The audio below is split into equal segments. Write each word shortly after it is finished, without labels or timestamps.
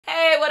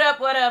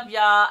What up,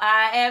 y'all?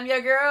 I am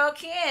your girl,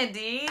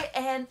 Candy,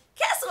 and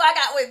guess who I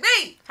got with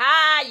me?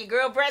 Hi, your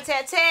girl, Brat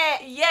Tat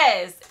Tat.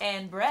 Yes,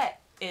 and Brat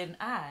and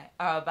I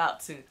are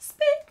about to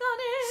speak on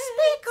it.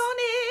 Speak on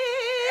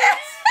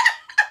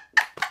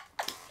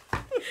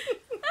it.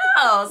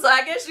 Oh, so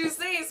I guess you've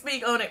seen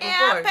Speak on It before.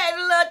 Yeah, I paid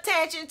a little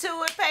attention to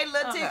it,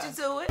 attention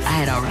to it. I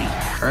had already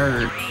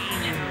heard.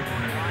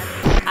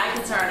 I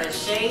can turn a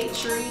shade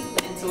tree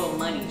into a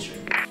money tree.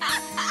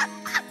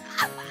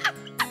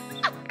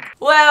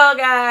 Well,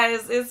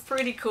 guys, it's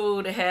pretty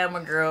cool to have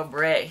my girl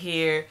Brat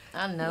here.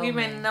 I know. We've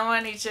been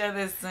knowing each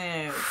other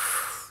since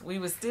we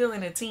were still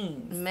in the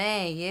teens.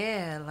 Man,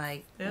 yeah,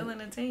 like Still in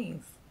the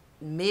teens.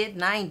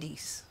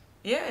 mid-90s.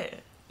 Yeah,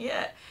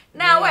 yeah.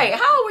 Now, wait,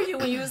 how old were you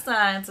when you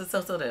signed to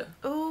So Def?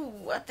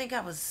 Ooh, I think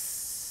I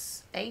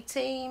was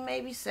 18,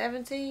 maybe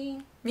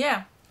 17.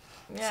 Yeah.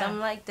 Something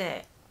like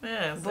that.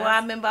 Yeah. Boy, I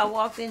remember I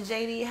walked in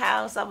JD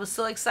house. I was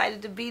so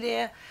excited to be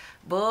there.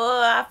 Boy,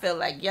 I felt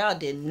like y'all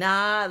did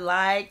not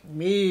like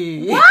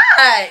me.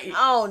 Why?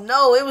 Oh,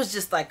 no. It was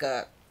just like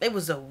it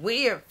was a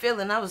weird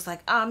feeling. I was like,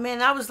 oh,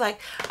 man. I was like,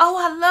 oh,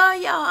 I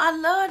love y'all. I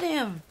love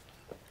them.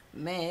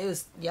 Man, it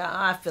was, y'all,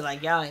 I feel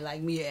like y'all ain't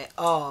like me at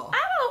all.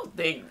 I don't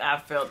think I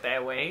felt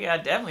that way. I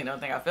definitely don't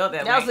think I felt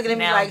that way. Y'all was looking at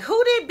me like,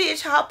 who did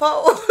bitch hop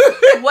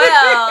on?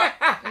 Well,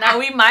 now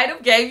we might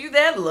have gave you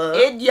that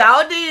look.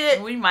 Y'all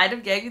did. We might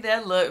have gave you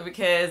that look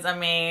because, I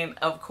mean,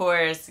 of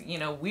course, you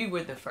know, we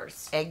were the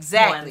first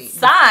Exactly. one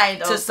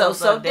signed to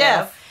So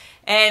Def.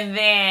 And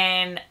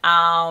then,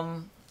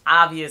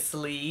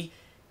 obviously,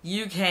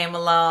 you came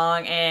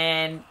along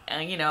and,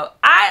 you know,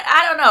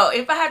 I don't know.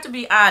 If I have to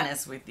be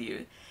honest with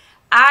you,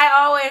 I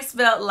always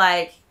felt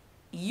like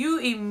you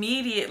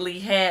immediately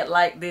had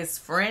like this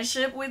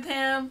friendship with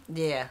him.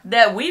 Yeah.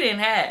 That we didn't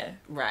have.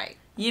 Right.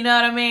 You know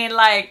what I mean?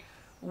 Like,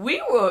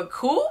 we were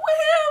cool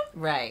with him.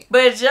 Right.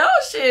 But your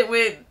shit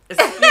with,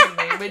 excuse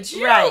me, but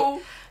you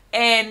Right.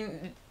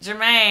 and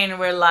Jermaine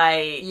were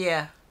like,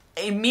 Yeah.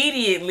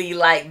 immediately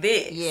like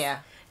this. Yeah.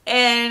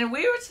 And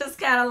we were just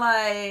kind of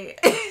like,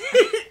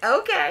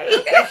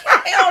 Okay.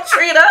 they don't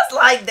treat us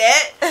like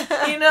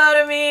that. You know what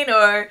I mean?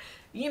 Or,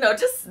 you know,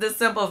 just the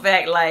simple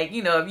fact, like,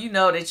 you know, if you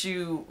know that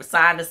you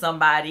signed to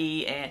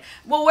somebody and,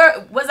 well,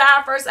 where was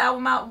our first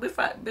album out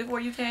before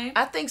you came?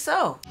 I think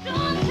so.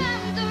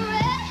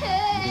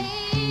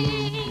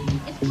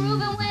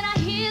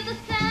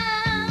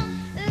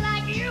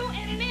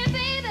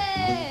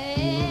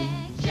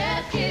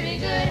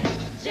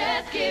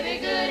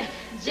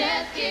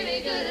 Just give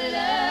it good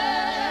love.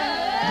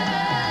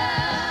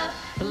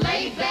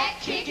 Lay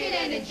back, kick it,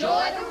 and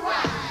enjoy the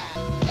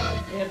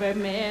ride. Every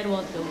man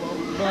wants a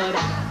woman, but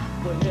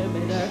for him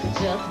and her to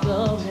just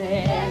go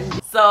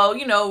ahead. So,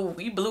 you know,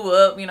 we blew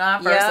up. You know,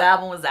 our first Yep.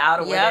 album was out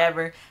or Yep.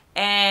 whatever.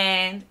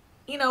 And,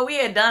 you know, we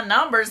had done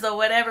numbers or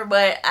whatever,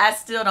 but I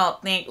still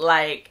don't think,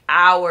 like,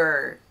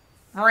 our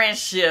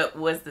friendship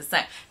was the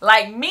same.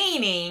 Like,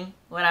 meaning,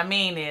 what I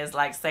mean is,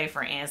 like, say,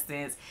 for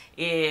instance,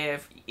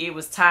 if it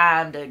was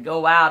time to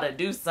go out or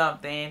do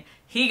something,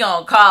 he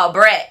gonna call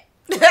Brat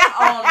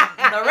on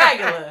the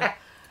regular.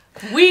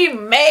 We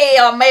may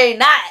or may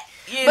not,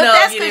 you But know,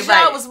 that's get because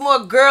invited. y'all was more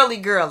girly.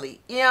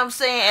 You know what I'm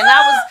saying?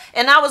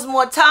 And I was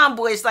more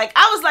tomboyish. Like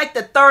I was like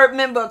the third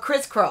member of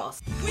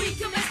Crisscross. We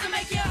commence to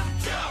make ya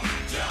jump,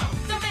 jump.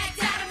 The Mac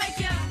Daddy make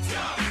ya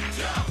jump,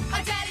 jump.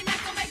 A Daddy Mac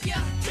will make ya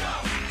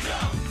jump,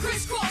 jump.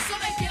 Crisscross will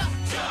make ya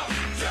jump,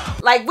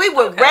 jump. Like we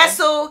would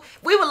wrestle.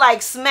 We would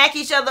like smack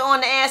each other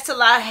on the ass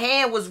till our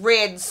hand was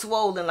red and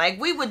swollen. Like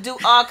we would do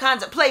all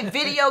kinds of play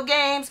video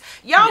games.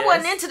 Y'all Yes.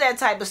 wasn't into that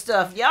type of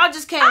stuff. Y'all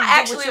just came. I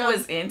actually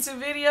was into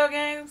video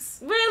games.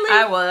 Really?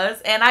 I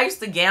was. And I used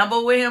to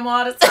gamble with him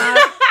all the time.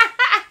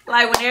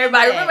 Like when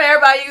everybody, Yeah. remember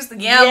everybody used to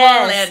gamble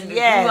Yes, and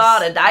yes, do all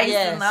the dice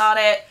yes. and all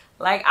that.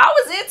 Like I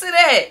was into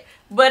that.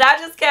 But I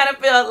just kind of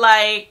felt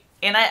like,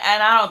 and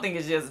I don't think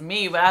it's just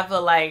me, but I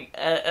feel like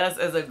us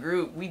as a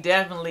group, we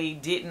definitely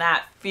did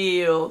not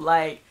feel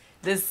like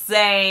the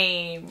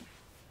same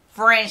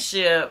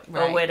friendship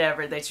or Right.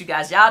 whatever that you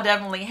guys, y'all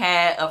definitely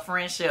had a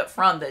friendship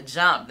from the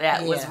jump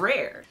that was Yeah.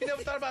 rare. You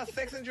never thought about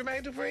sexing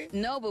Jermaine Dupri?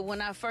 No, but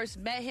when I first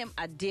met him,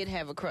 I did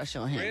have a crush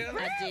on him.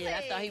 Really? I did.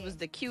 I thought he was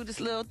the cutest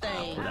little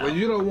thing. Well,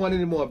 you don't want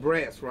any more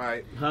brats,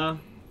 right? Huh?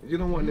 You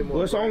don't want any more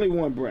Well, it's brats. only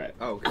one Brat.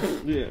 Oh, okay.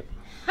 Yeah.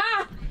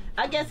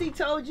 I guess he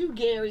told you,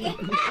 Gary.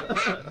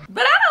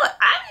 But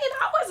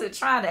I wasn't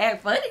trying to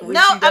act funny with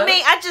No, you, though. I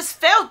mean, I just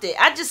felt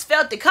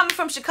it. Coming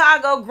from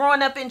Chicago,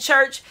 growing up in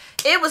church,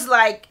 it was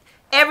like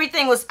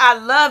everything was, I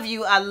love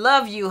you,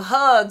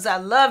 hugs, I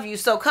love you.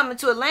 So coming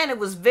to Atlanta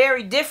was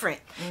very different.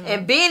 Mm-hmm.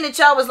 And being that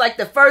y'all was like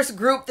the first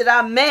group that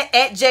I met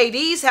at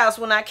JD's house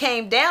when I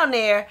came down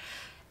there,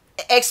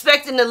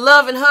 expecting to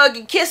love and hug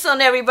and kiss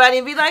on everybody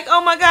and be like,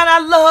 oh my God, I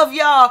love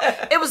y'all.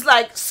 It was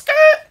like, skirt,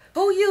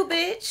 who you,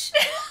 bitch?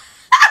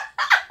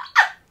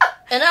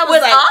 And I was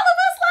was like, all of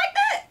us like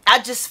that? I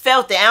just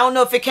felt it. I don't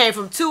know if it came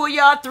from 2 of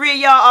y'all, 3 of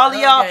y'all, all of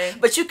y'all, Okay.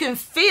 but you can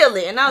feel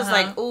it. And I was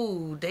Uh-huh. like,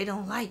 ooh, they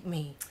don't like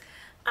me.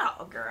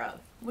 Oh, girl.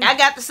 I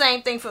got the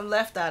same thing from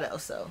Left Eye though,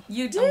 so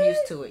You did? I'm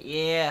used to it.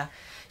 Yeah.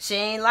 She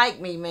ain't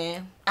like me,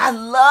 man. I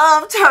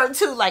loved her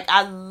too. Like,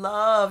 I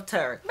loved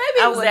her.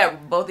 Maybe it was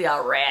that both of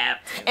y'all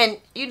rapped. And,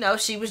 you know,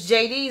 she was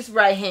JD's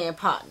right-hand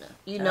partner.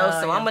 You know,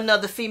 so yeah. I'm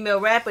another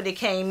female rapper that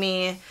came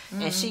in,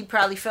 and she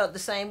probably felt the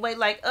same way.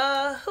 Like,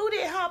 who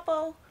did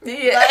Hoppo?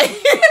 Yeah. Like,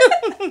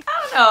 I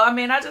don't know. I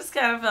mean, I just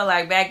kind of feel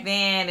like back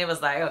then it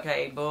was like,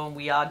 okay, boom,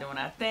 we all doing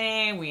our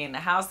thing. We in the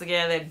house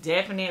together.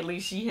 Definitely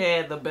she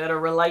had the better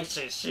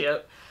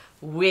relationship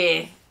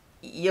with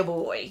your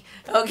boy.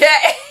 Okay?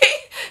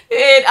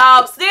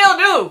 And still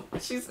do.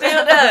 She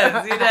still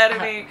does. You know what I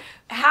mean?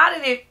 How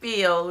did it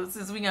feel,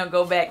 since we're going to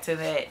go back to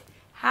that,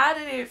 how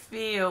did it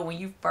feel when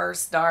you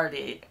first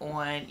started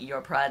on your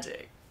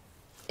project?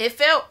 it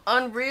felt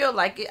unreal.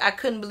 Like, I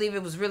couldn't believe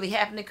it was really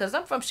happening because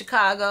I'm from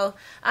Chicago.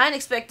 I didn't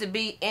expect to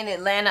be in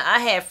Atlanta. I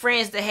had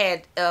friends that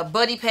had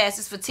buddy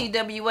passes for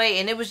TWA,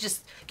 and it was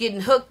just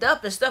getting hooked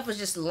up and stuff was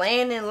just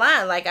laying in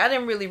line. Like, I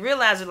didn't really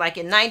realize it. Like,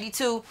 in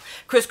 92,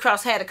 Criss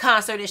Cross had a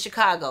concert in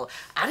Chicago.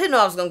 I didn't know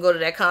I was going to go to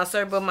that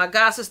concert, but my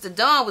god sister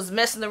Dawn was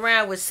messing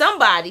around with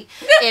somebody,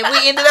 and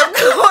we ended up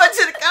going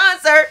to the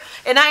concert,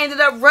 and I ended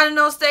up running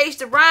on stage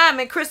to rhyme,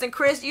 and Chris,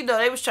 you know,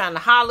 they was trying to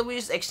holler. We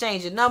was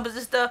exchanging numbers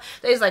and stuff.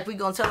 They was like, we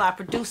going to tell our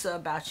producer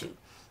about you.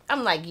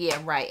 I'm like, yeah,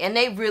 right. And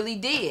they really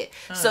did.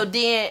 So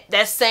then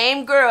that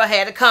same girl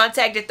had a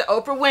contact at the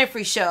Oprah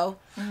Winfrey show,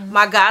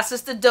 my god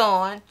sister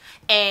Dawn,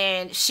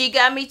 and she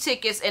got me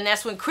tickets, and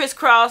that's when Criss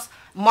Cross,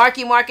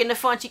 Marky Mark and the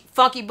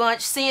Funky Bunch,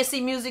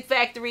 CNC Music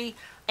Factory,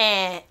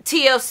 and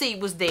TLC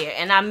was there,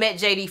 and I met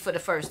JD for the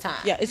first time.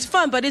 Yeah, it's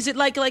fun, but is it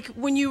like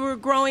when you were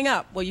growing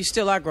up? Well, you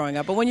still are growing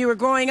up, but when you were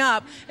growing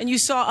up and you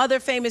saw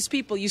other famous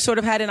people, you sort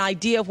of had an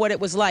idea of what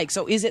it was like.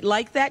 So is it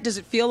like that? Does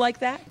it feel like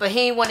that? But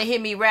he didn't want to hear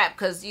me rap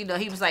because, you know,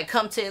 he was like,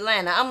 come to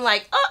Atlanta. I'm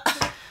like,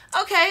 oh,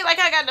 okay, like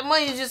I got the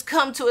money to just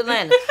come to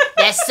Atlanta.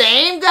 That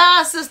same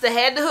god sister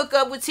had to hook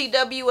up with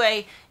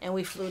TWA, and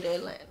we flew to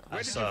Atlanta.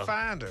 Where did you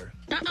find her?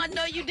 I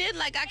know you did.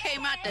 Like I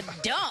came out the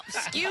dump.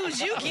 Excuse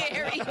you,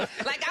 Gary.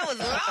 Like I was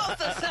lost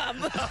or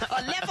something,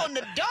 or left on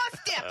the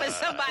doorstep in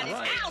somebody's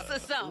house or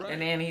something.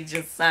 And then he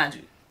just signed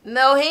you.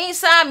 No, he ain't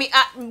signed me.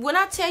 When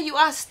I tell you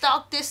I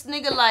stalked this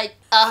nigga like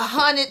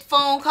 100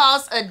 phone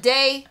calls a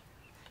day,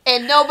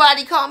 and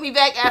nobody called me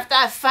back after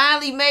I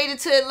finally made it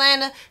to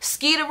Atlanta.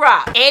 Skeeter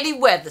Rock, Eddie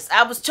Weathers.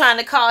 I was trying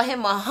to call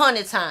him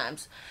 100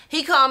 times.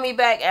 He called me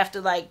back after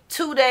like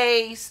 2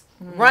 days,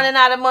 running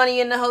out of money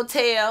in the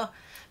hotel,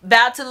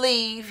 about to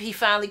leave. He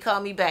finally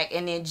called me back,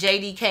 and then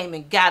JD came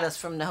and got us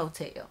from the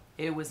hotel.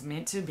 It was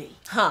meant to be.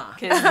 Huh.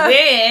 Because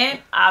then,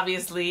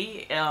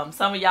 obviously,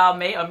 some of y'all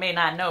may or may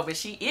not know, but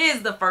she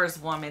is the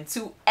first woman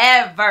to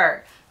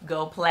ever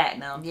go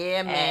platinum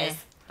Yeah, man. as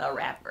a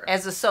rapper.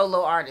 As a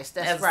solo artist,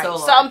 that's As a right. solo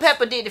Salt and artist.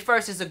 Pepper did it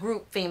first as a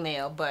group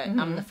female, but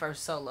I'm the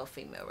first solo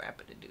female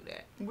rapper to do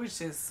that.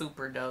 Which is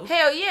super dope.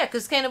 Hell yeah,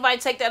 because can't nobody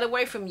take that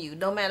away from you,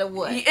 no matter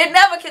what. It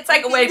never can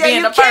take away Yeah, being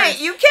you the can't,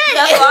 first. you can't.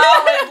 That's why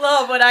I always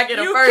love when I get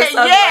a You first. can,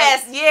 I'm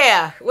yes, like,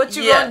 yeah. What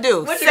you Yeah. gonna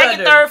do? What you Second,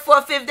 gonna do? third,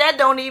 fourth, fifth, that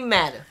don't even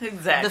matter.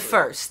 Exactly. The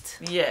first.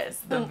 Yes,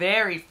 the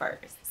very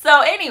first.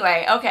 So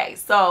anyway, okay,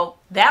 so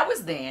that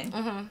was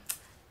then.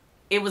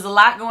 It was a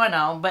lot going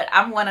on, but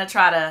I'm going to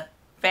try to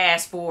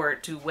fast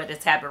forward to what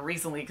has happened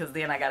recently because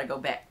then I got to go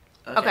back.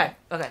 Okay.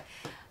 All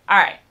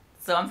right.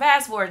 So I'm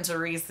fast forwarding to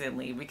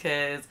recently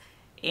because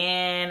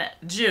in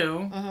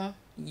June,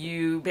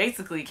 you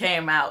basically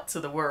came out to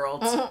the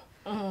world.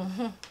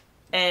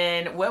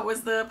 And what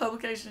was the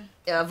publication?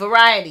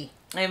 Variety.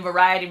 In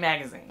Variety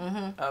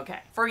magazine. Okay.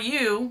 For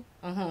you,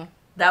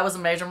 that was a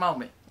major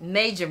moment.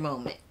 Major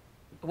moment.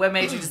 What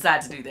made you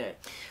decide to do that?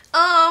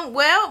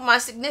 Well, my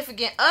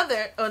significant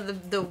other, or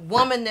the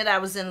woman that I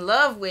was in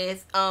love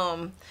with,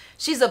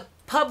 she's a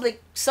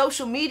public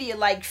social media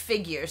like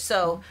figure.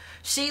 So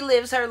she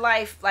lives her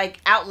life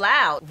like out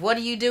loud. What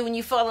do you do when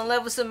you fall in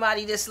love with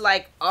somebody that's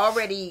like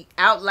already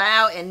out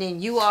loud and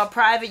then you are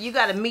private? You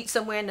got to meet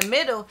somewhere in the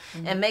middle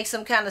and make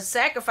some kind of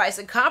sacrifice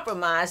and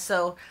compromise.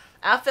 So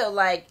I felt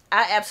like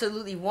I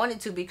absolutely wanted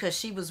to because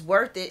she was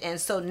worth it.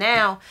 And so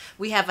now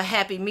we have a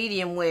happy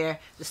medium where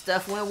the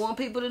stuff we don't want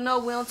people to know,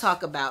 we don't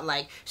talk about.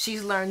 Like,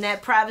 she's learned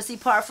that privacy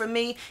part from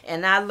me,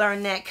 and I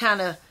learned that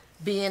kind of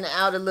being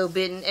out a little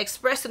bit and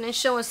expressing and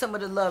showing some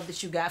of the love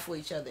that you got for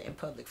each other in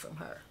public from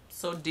her.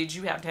 So did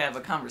you have to have a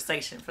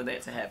conversation for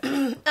that to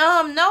happen?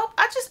 Nope.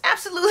 I just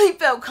absolutely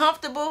felt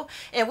comfortable.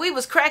 And we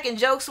was cracking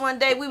jokes one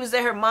day. We was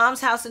at her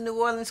mom's house in New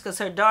Orleans because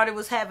her daughter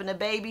was having a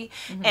baby.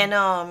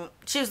 And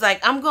she was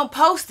like, I'm going to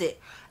post it.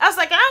 I was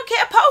like, I don't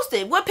care, post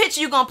it. What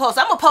picture you going to post?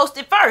 I'm going to post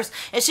it first.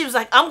 And she was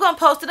like, I'm going to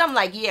post it. I'm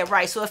like, yeah,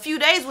 right. So a few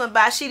days went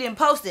by, she didn't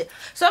post it.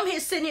 So I'm here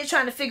sitting here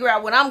trying to figure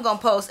out what I'm going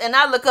to post. And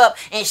I look up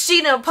and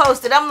she didn't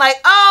post it. I'm like,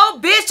 oh,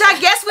 bitch, I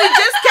guess we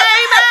just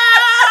came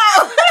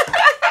out.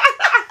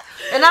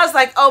 And I was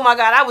like, oh my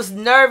God, I was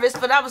nervous,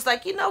 but I was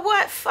like, you know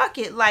what? Fuck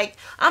it. Like,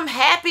 I'm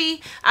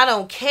happy. I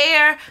don't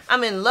care.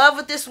 I'm in love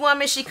with this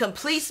woman. She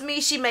completes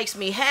me. She makes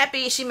me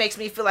happy. She makes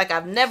me feel like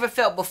I've never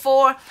felt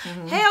before.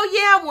 Hell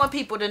yeah, I want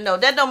people to know.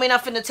 That don't mean I'm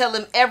finna tell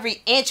them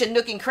every inch and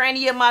nook and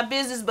cranny of my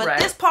business, but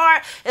this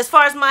part, as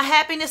far as my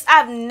happiness,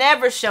 I've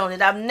never shown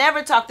it. I've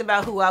never talked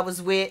about who I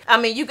was with. I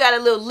mean, you got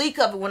a little leak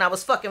of it when I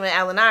was fucking with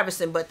Allen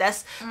Iverson, but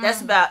that's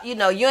about, you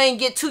know, you ain't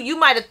get too, you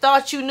might have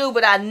thought you knew,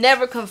 but I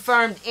never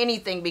confirmed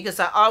anything because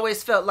I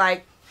always felt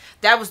like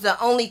that was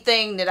the only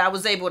thing that I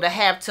was able to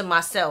have to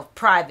myself,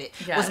 private,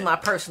 was my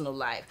personal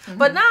life.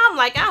 But now I'm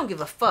like, I don't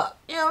give a fuck.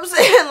 You know what I'm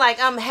saying?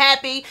 Like, I'm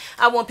happy.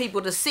 I want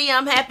people to see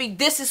I'm happy.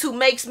 This is who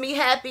makes me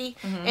happy,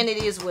 and it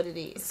is what it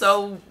is.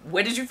 So,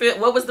 what did you feel?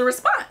 What was the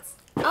response?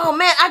 Oh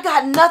man, I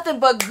got nothing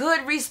but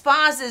good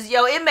responses,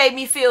 yo. It made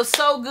me feel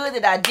so good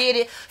that I did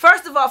it.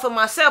 First of all, for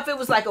myself, it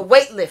was like a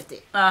weight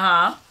lifted.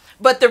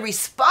 But the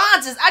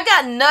responses, I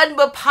got nothing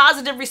but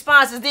positive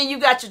responses. Then you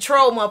got your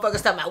troll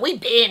motherfuckers talking about, we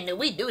been,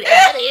 we do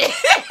that.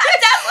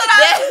 That's what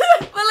I.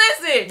 But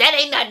listen, that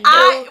ain't nothing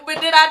new.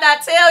 But did I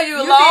not tell you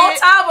a long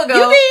time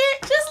ago? You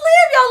did. Just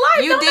live your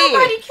life. You did.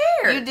 Nobody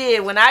care. You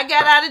did. When I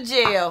got out of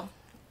jail,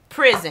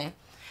 prison,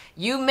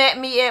 you met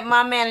me at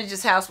my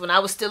manager's house when I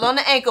was still on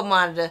the ankle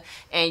monitor,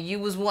 and you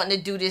was wanting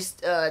to do this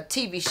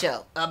TV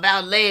show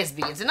about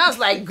lesbians. And I was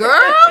like, girl,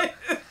 I ain't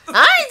doing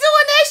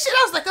that shit.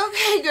 I was like,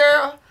 okay,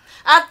 girl.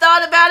 I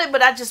thought about it,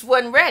 but I just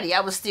wasn't ready. I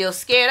was still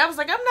scared. I was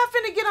like, I'm not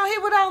finna get on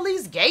here with all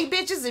these gay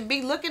bitches and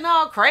be looking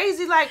all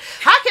crazy. Like,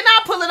 how can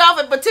I pull it off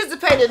and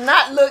participate and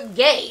not look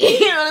gay?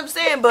 You know what I'm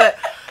saying? But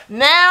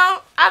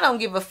now, I don't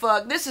give a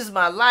fuck. This is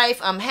my life.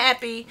 I'm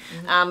happy.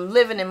 I'm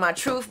living in my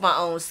truth, my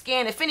own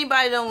skin. If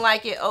anybody don't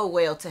like it, oh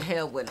well, to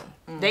hell with them.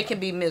 They can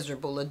be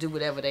miserable or do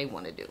whatever they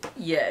want to do.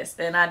 Yes,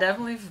 and I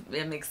definitely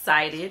am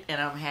excited,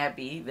 and I'm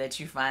happy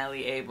that you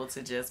finally able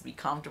to just be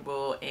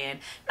comfortable, and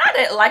not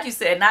that, like you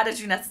said, not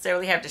that you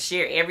necessarily have to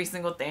share every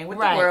single thing with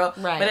the world,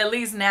 but at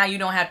least now you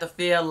don't have to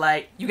feel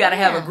like you got to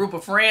have a group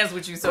of friends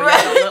with you so y'all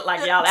don't look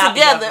like y'all out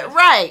together.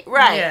 Right.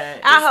 Yeah,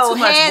 I hold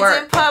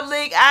hands in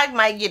public. I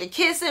might get a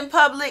kiss in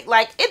public.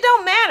 Like, it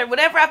don't matter.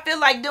 Whatever I feel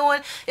like doing,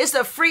 it's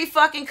a free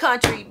fucking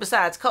country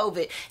besides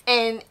COVID,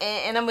 and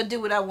I'm gonna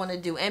do what I want to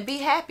do and be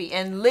happy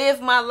and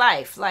live my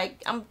life.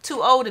 Like, I'm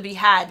too old to be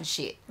hiding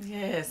shit.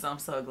 Yes, I'm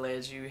so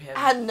glad you have.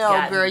 I know,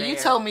 girl. There. You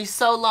told me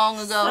so long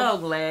ago. So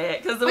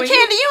glad, but Candy,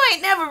 you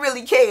ain't never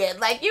really cared.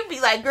 Like, you be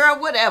like, girl,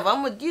 whatever.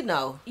 I'm with, you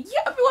know. Yeah,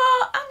 well,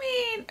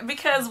 I mean,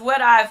 because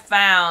what I've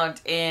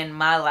found in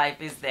my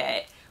life is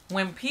that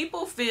when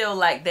people feel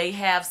like they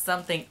have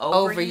something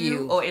over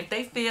you, or if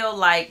they feel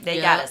like they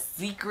got a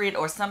secret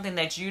or something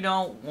that you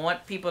don't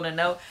want people to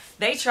know,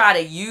 they try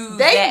to use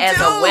that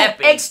as a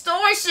weapon.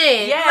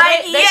 Extortion. Yeah,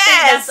 like, they think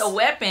that's a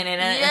weapon.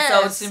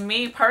 And so to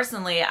me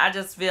personally, I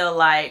just feel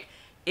like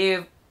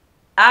if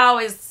I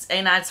always,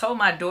 and I told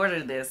my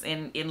daughter this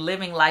in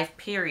living life,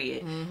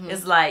 period,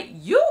 it's like,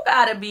 you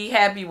gotta be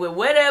happy with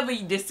whatever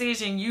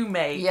decision you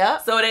make.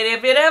 So that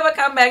if it ever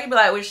come back, you be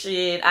like, well,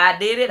 shit, I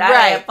did it. I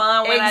had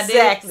fun when I did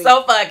it.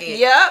 So fuck it.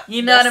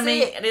 You know what I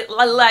mean?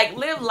 Like,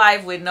 live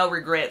life with no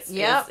regrets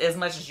as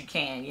much as you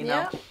can, you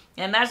know?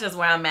 And that's just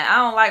where I'm at. I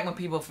don't like when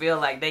people feel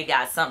like they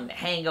got something to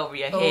hang over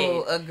your head.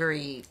 Oh,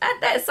 agreed.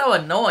 That's so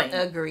annoying.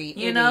 Agreed.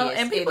 You know?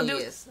 And people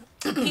do.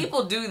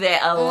 People do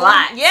that a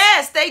lot.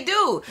 Yes, they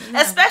do.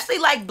 Especially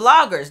like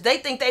bloggers. They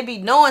think they be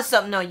knowing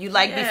something on you.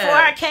 Like before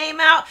I came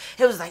out,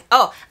 it was like,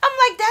 oh,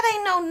 I'm like, that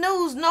ain't no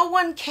news. No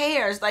one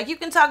cares. Like, you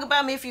can talk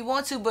about me if you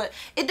want to, but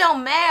it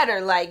don't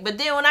matter. Like, but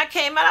then when I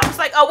came out, I was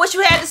like, oh, what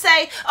you had to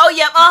say? Oh,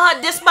 yep,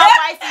 this my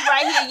wifey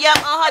right here.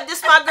 Yep,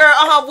 this my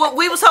girl.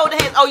 We was holding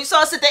hands. Oh, you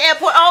saw us at the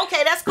airport. Oh,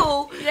 okay, that's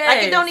cool.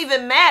 Like, it don't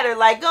even matter.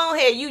 Like, go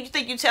ahead. You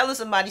think you telling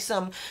somebody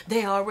something,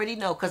 they already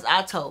know because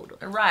I told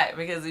them. Right,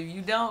 because if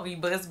you don't, you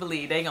best believe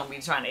they gonna be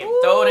trying to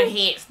throw the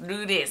hits,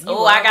 do this.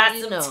 Oh, I got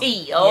some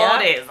tea. Oh,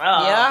 this.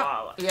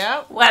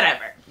 Oh,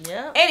 whatever.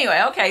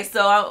 Anyway, okay,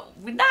 so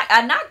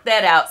I knocked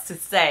that out to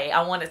say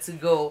I wanted to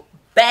go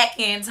back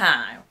in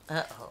time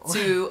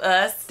to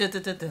us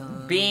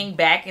being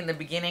back in the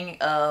beginning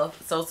of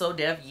So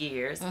Def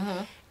years.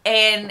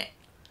 And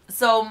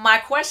so my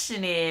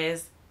question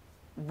is,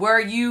 were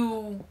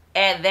you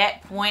at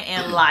that point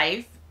in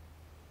life,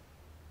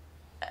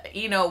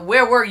 you know,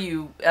 where were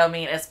you, I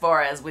mean, as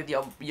far as with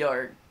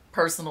your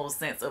personal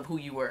sense of who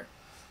you were?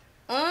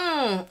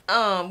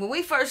 When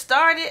we first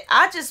started,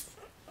 I just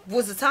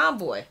was a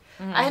tomboy.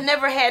 I had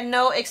never had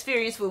no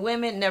experience with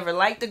women, never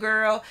liked a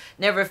girl,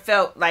 never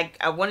felt like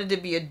I wanted to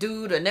be a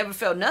dude, or never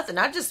felt nothing.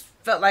 I just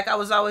felt like I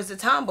was always a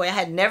tomboy. I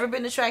had never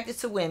been attracted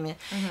to women.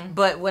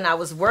 But when I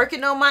was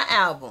working on my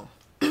album,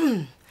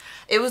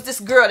 it was this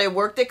girl that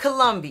worked at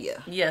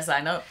Columbia. Yes,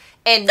 I know.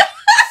 And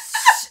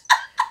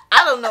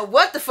I don't know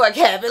what the fuck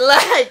happened.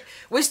 Like,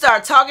 we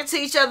started talking to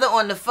each other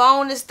on the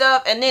phone and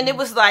stuff, and then it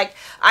was like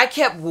I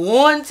kept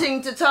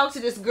wanting to talk to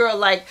this girl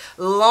like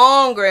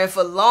longer, and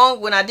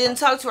when I didn't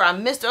talk to her, I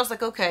missed her. I was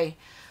like, okay.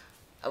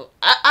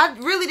 I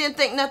really didn't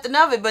think nothing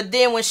of it, but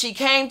then when she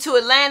came to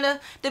Atlanta,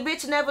 the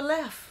bitch never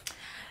left.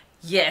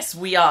 Yes,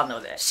 we all know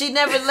that. She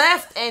never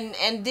left,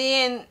 and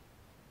then,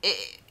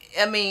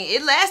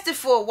 it lasted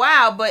for a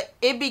while, but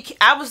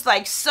I was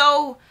like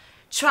so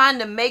trying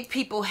to make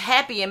people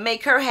happy and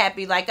make her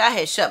happy. Like, I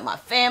had shut my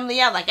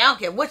family out. Like, I don't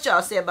care what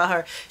y'all say about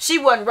her. She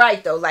wasn't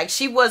right, though. Like,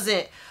 she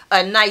wasn't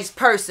a nice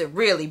person,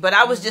 really. But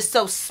I was just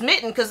so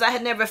smitten because I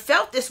had never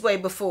felt this way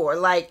before.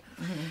 Like,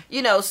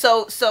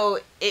 so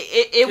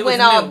it went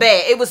all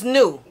bad. It was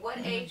new. What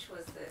age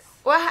was this?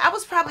 Well, I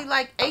was probably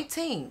like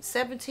 17,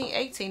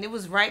 18. It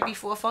was right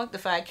before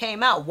Functified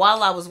came out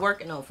while I was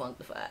working on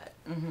Functified.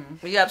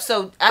 Yep.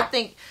 So I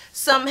think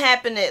something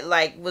happened that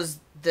like was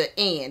the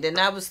end, and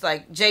I was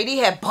like, JD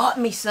had bought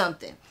me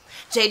something.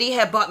 JD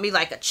had bought me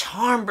like a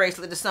charm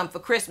bracelet or something for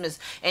Christmas,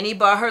 and he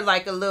bought her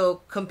like a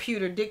little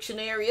computer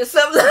dictionary or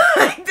something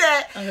like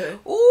that.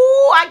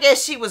 Ooh, I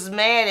guess she was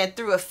mad and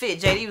threw a fit.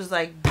 JD was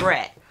like,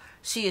 Brat,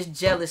 she is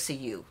jealous of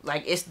you.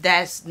 Like,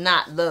 that's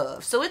not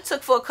love. So it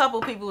took for a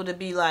couple people to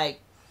be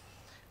like,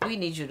 we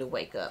need you to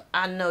wake up.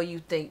 I know you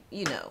think,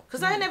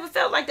 because I never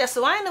felt like that,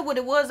 so I didn't know what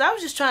it was. I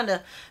was just trying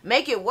to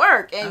make it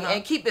work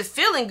and keep it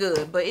feeling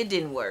good, but it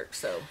didn't work.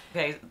 So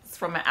okay,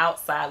 from an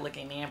outside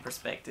looking in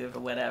perspective or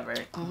whatever,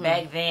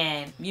 back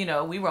then,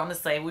 we were on the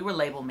same, we were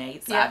label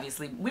mates,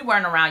 obviously. We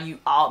weren't around you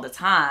all the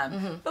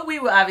time, but we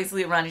were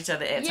obviously around each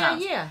other at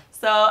times. Yeah.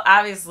 So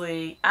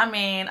obviously,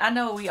 I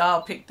know we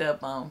all picked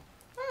up on,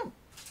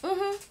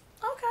 okay.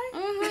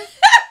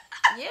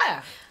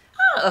 yeah.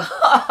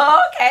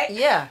 Oh, okay.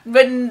 Yeah.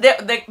 But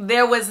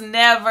there was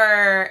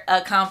never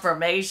a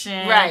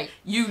confirmation. Right.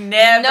 You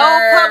never.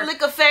 No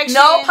public affection.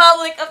 No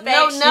public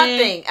affection. No,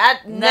 nothing.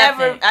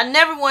 I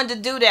never wanted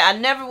to do that. I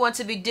never wanted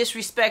to be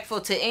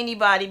disrespectful to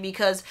anybody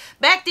because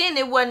back then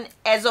it wasn't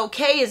as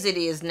okay as it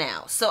is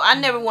now. So I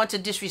never wanted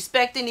to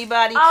disrespect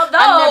anybody.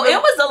 Although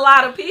it was a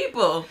lot of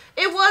people.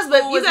 It was,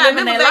 but you gotta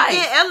remember back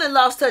then Ellen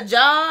lost her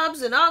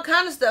jobs and all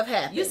kind of stuff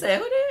happened. You said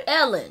who did?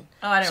 Ellen.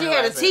 Oh, I didn't She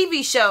had a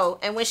TV show,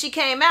 and when she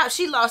came out,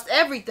 she lost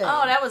everything.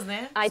 Oh, that was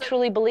then. I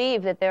truly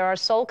believe that there are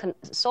soul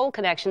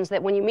connections,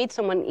 that when you meet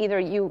someone, either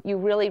you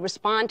really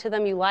respond to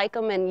them, you like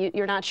them, and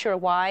you're not sure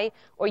why,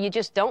 or you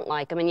just don't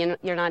like them, and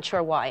you're not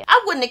sure why.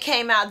 I wouldn't have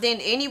came out then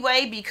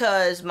anyway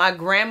because my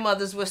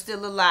grandmothers were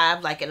still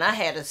alive, and I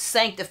had a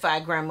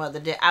sanctified grandmother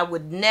that I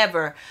would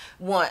never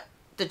want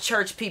the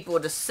church people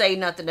to say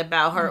nothing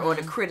about her or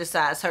to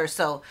criticize her.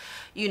 So,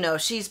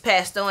 she's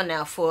passed on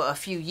now for a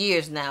few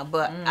years now,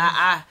 but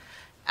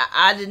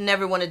I didn't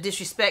never want to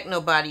disrespect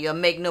nobody or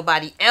make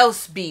nobody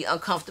else be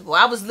uncomfortable.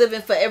 I was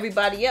living for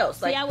everybody else.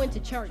 See, I went to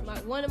church.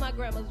 One of my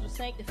grandmothers was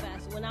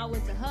sanctified, so when I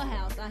went to her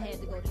house, I had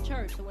to go to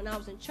church. So when I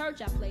was in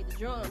church, I played the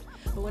drums.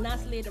 But when I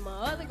slid to my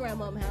other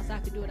grandmother's house, I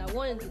could do what I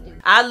wanted to do.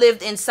 I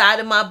lived inside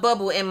of my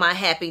bubble in my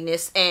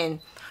happiness,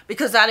 and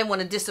because I didn't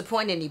want to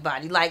disappoint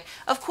anybody. Like,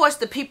 of course,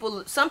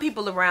 some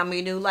people around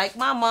me knew, like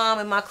my mom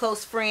and my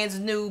close friends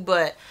knew,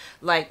 but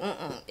like,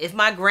 if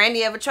my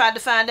granny ever tried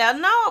to find out,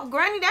 no,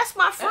 granny, that's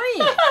my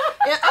friend.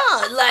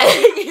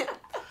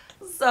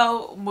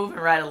 So moving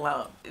right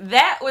along,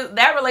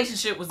 that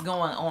relationship was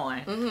going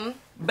on,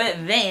 but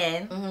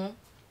then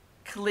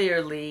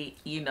clearly,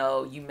 you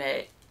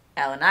met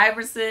Allen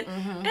Iverson,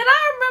 and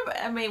I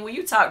remember, when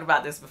you talked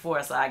about this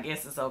before, so I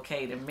guess it's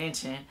okay to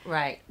mention,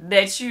 right,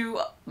 that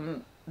you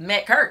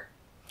met Kurt.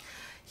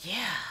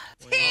 Yeah.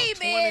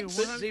 T-Man!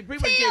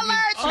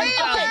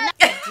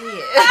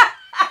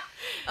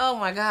 Oh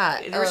my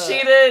God.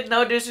 Rashida,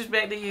 no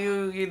disrespect to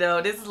you,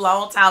 this is a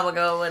long time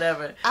ago,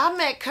 whatever. I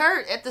met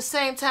Kurt at the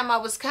same time I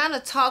was kind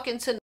of talking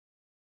to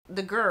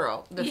the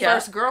girl, the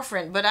first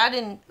girlfriend, but I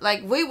didn't,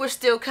 we were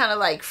still kind of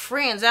like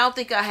friends. I don't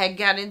think I had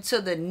got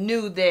into the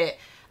new that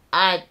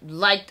I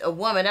liked a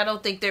woman. I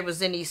don't think there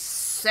was any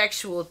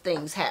sexual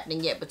things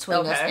happening yet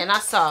between us. And I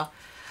saw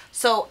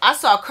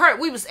Kurt.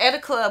 We was at a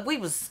club. We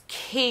was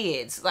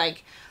kids.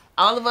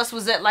 All of us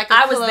was at a club.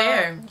 I was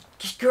there.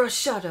 Girl,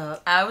 shut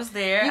up. I was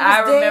there. I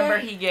remember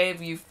he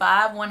gave you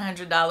 5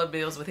 $100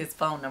 bills with his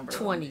phone number.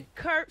 20.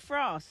 Kurt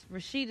Frost,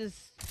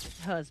 Rashida's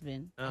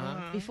husband,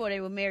 before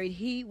they were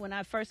married, when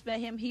I first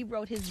met him, he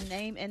wrote his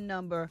name and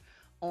number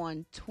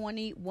on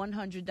 20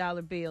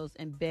 $100 bills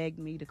and begged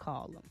me to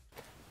call him.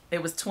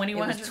 It was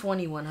 2,100? It was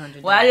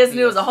 2,100. Well, I just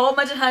knew it was a whole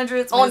bunch of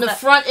hundreds. On the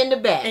front and the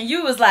back. And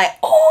you was like,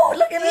 oh,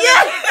 look at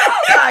that.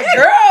 Like,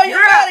 girl, you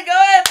gotta go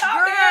ahead and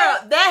talk to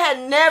him. That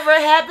had never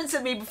happened to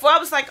me before. I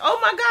was like, oh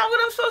my God, what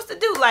I'm supposed to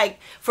do?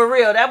 For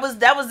real, that was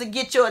the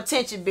get your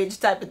attention, bitch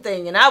type of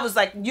thing. And I was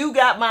like, you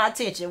got my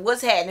attention.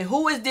 What's happening?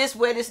 Who is this?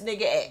 Where this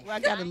nigga at? Well, I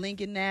got a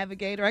Lincoln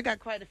Navigator. I got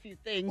quite a few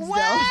things,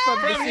 though,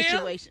 from the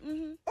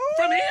situation.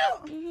 From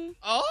him?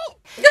 Oh.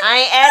 I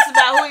ain't asked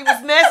about who he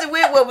was messing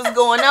with, what was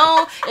going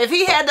on. If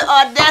he had the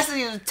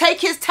audacity to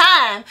take his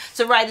time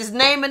to write his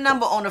name and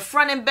number on the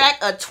front and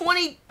back of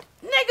 20,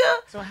 nigga.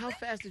 So how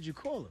fast did you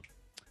call him?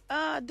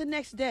 The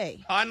next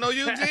day. I know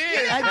you did.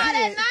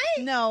 I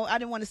did. No, I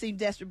didn't want to seem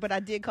desperate, but I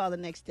did call the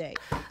next day.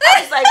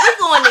 I was like, we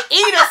going to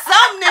eat or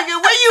something,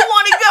 nigga. Where you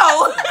want to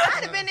go?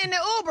 I'd have been in the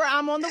Uber.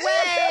 I'm on the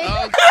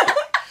way.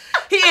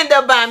 He ended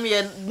up buying me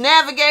a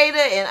Navigator,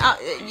 and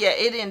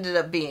it ended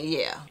up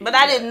being But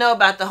I didn't know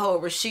about the whole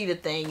Rashida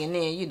thing, and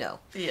then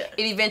it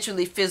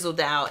eventually fizzled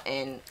out,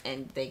 and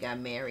they got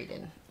married,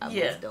 and I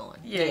moved on.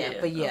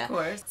 But of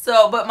course.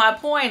 So, but my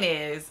point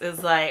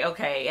is like,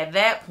 okay, at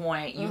that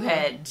point you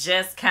had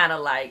just kind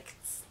of like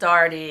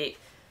started,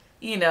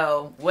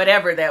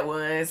 whatever that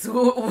was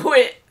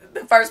with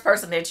the first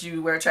person that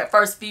you were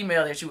first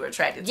female that you were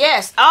attracted to.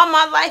 Yes, all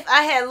my life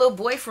I had little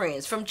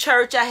boyfriends. From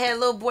church, I had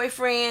little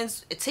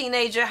boyfriends.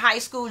 Teenager, high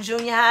school,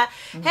 junior high,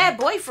 had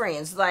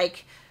boyfriends.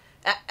 Like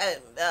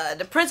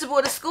the principal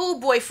of the school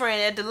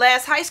boyfriend at the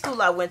last high school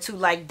I went to,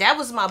 like that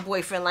was my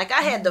boyfriend. Like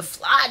I had the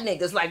fly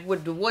niggas, like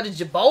with the what is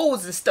your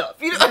bows and stuff.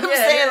 You know what I'm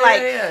saying?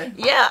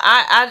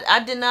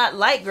 I did not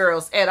like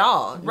girls at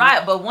all.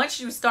 Right, but once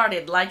you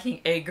started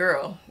liking a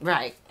girl,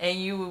 right,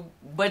 and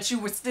but you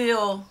were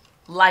still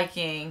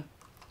liking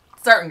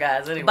certain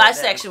guys anyway.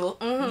 Bisexual.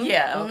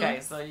 Okay,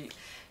 so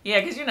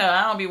because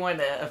I don't be wanting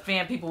to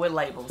offend people with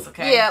labels.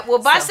 Okay. Yeah, well,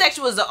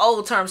 bisexual is an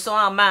old term, so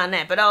I don't mind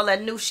that. But all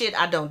that new shit,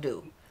 I don't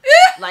do.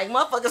 Like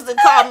motherfuckers done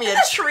called me a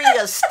tree,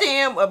 a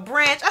stem, a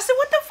branch. I said,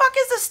 what the fuck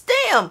is a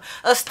stem?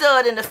 A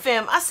stud and a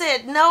femme. I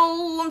said,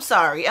 no, I'm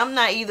sorry, I'm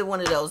not either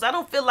one of those. I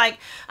don't feel like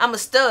I'm a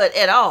stud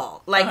at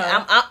all. Like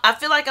I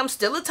feel like I'm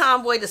still a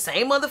tomboy, the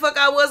same motherfucker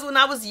I was when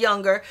I was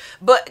younger.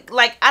 But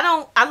like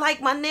I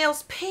like my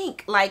nails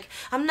pink. Like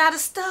I'm not a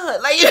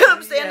stud. Like you know what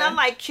I'm saying? I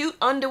like cute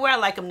underwear. I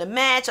like them to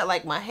match. I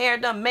like my hair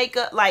done,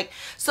 makeup. Like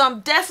so,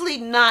 I'm definitely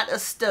not a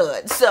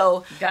stud.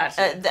 So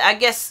gotcha. I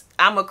guess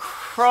I'm a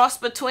cross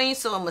between,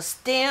 so I'm a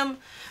stem.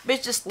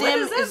 Bitch, a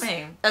stem what does that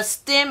mean? A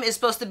stem is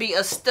supposed to be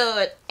a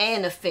stud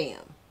and a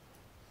femme.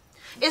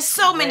 It's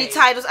so many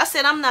titles. I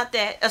said I'm not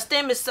that. A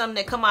stem is something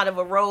that come out of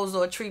a rose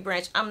or a tree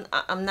branch. I'm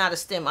not a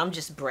stem. I'm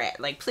just Brat.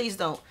 Like please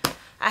don't.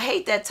 I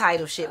hate that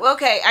title shit. Well,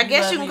 okay, I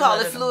guess you can call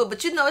it fluid,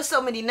 but it's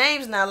so many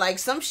names now. Like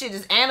some shit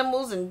is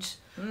animals and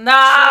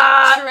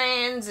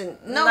trans and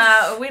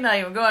we're not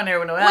even going there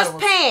with no animals.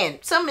 What's Pan?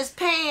 Some is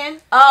Pan.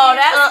 Oh,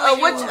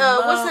 that's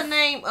what's her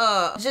name?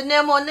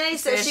 Janelle Monáe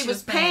said she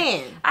was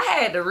Pan. I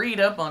had to read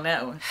up on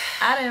that one.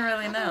 I didn't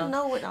really know. I don't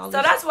know what all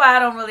so that's why I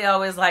don't really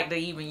always like to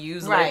even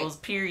use labels.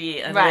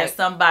 Period. Unless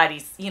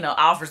somebody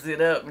offers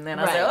it up, and then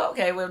I say,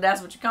 okay, well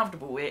that's what you're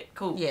comfortable with.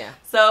 Cool. Yeah.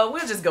 So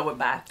we'll just go with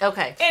bye.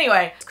 Okay.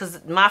 Anyway,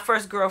 because my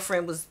first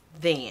girlfriend was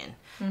then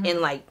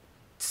in like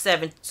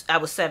I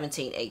was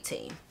 17,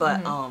 18,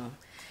 but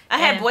I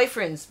had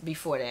boyfriends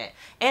before that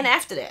and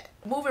after that.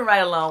 Moving right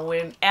along,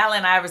 when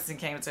Allen Iverson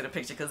came into the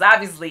picture, because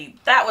obviously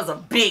that was a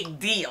big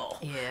deal.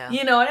 Yeah.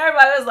 And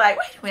everybody was like,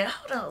 wait a minute,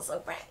 hold on. So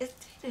Brat is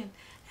dating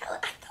Allen.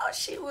 I thought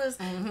she was,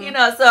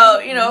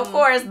 of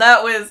course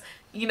that was,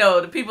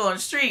 the people on the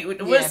street with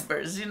the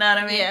whispers, you know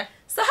what I mean? Yeah.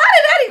 So how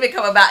did that even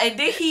come about? And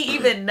did he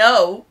even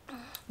know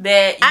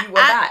that you were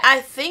not? I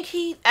think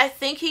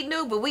he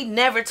knew, but we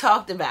never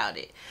talked about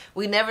it.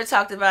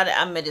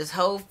 I met his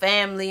whole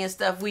family and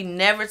stuff. We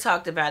never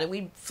talked about it.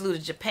 We flew to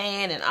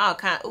Japan and all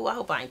kind. I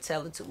hope I ain't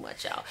telling too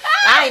much, y'all.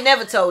 I ain't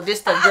never told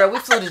this stuff, girl. We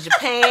flew to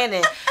Japan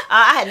and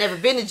I had never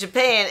been to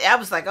Japan. I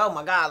was like, oh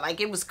my God,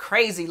 like it was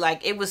crazy.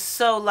 Like it was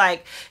so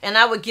like, and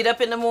I would get up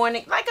in the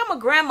morning, like I'm a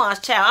grandma's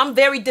child. I'm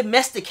very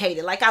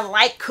domesticated. Like I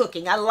like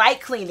cooking. I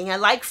like cleaning. I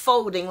like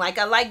folding. Like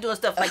I like doing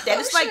stuff like that.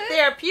 It's like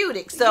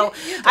therapeutic. So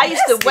I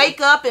used to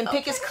wake up and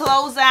pick his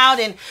clothes out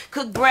and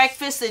cook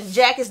breakfast and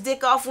jack his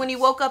dick off when he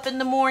woke up in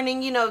the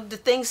morning, the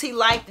things he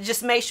liked,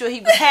 just made sure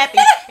he was happy.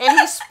 And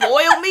he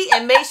spoiled me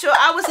and made sure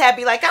I was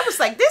happy. Like I was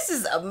like, this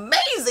is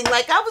amazing.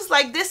 Like I was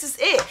like, this is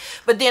it.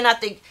 But then I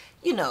think,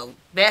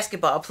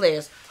 basketball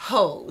players,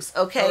 hoes,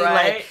 okay?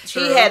 Right, like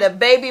true. He had a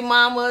baby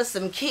mama,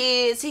 some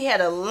kids, he had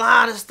a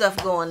lot of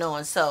stuff going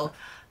on. So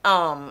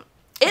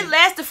it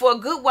lasted for a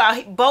good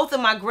while. Both of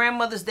my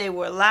grandmothers, they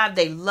were alive.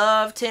 They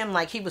loved him.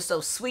 Like, he was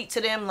so sweet to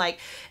them. Like,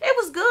 it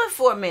was good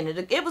for a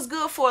minute. It was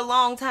good for a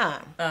long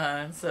time.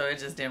 So it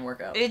just didn't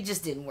work out. It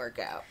just didn't work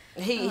out.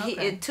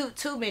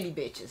 Too many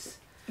bitches.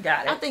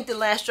 Got it. I think the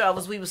last straw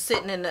was we was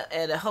sitting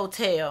at a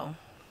hotel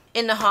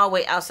in the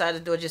hallway outside the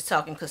door just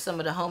talking because some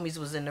of the homies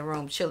was in the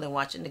room chilling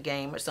watching the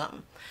game or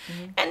something.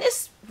 And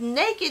this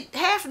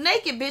half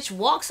naked bitch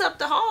walks up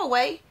the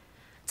hallway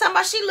talking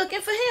about she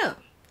looking for him.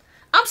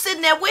 I'm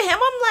sitting there with him.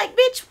 I'm like,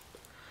 bitch,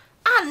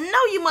 I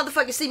know you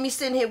motherfuckers see me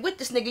sitting here with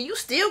this nigga. You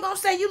still gonna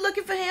say you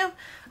looking for him?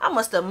 I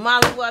must have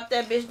mollywopped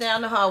that bitch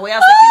down the hallway. I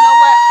was like, you know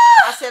what?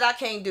 I said, I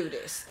can't do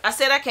this. I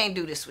said, I can't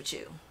do this with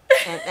you.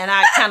 And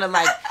I kind of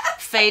like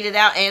faded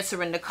out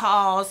answering the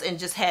calls and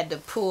just had to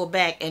pull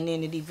back, and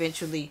then it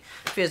eventually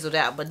fizzled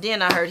out. But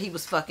then I heard he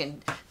was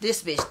fucking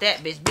this bitch, that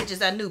bitch,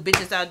 bitches I knew,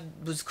 bitches I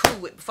was cool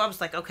with before. I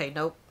was like, okay,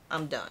 nope,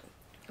 I'm done.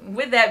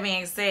 With that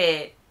being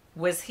said,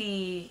 was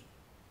he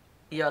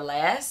your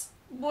last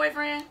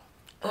boyfriend,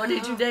 or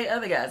did you date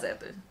other guys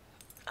after?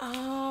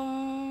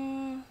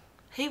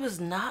 He was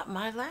not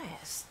my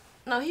last.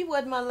 No, he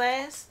wasn't my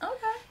last.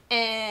 Okay.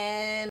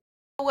 And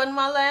wasn't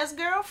my last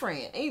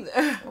girlfriend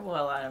either.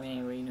 Well, I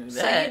mean, we knew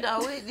that.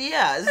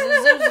 So,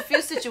 there was a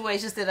few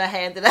situations that I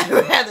had that I'd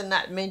rather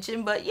not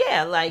mention, but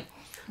yeah, like,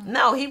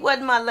 No, he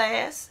wasn't my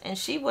last, and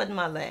she wasn't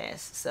my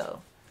last.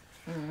 So,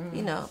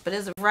 you know, but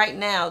as of right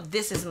now,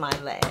 this is my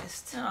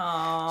last.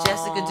 Aww.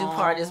 Jessica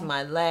Dupart is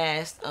my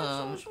last.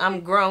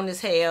 I'm grown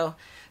as hell.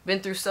 Been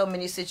through so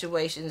many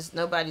situations.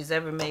 Nobody's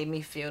ever made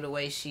me feel the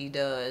way she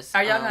does.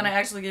 Are y'all gonna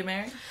actually get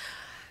married?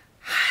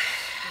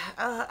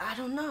 I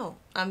don't know.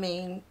 I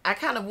mean, I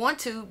kind of want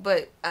to,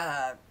 but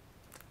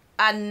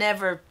I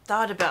never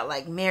thought about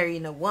like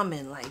marrying a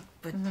woman, like,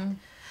 but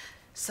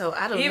so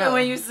I don't know. Even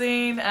when you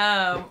seen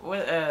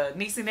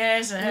Niecy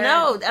Nash and her,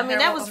 no, I mean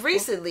that was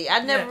recently. I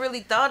never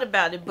really thought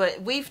about it,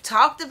 but we've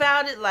talked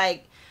about it.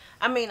 Like,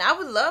 I mean, I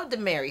would love to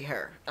marry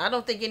her. I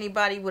don't think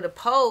anybody would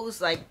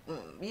oppose. Like,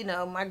 you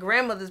know, my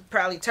grandmother's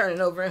probably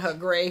turning over in her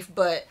grave,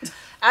 but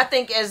I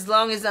think as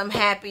long as I'm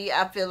happy,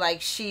 I feel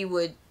like she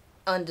would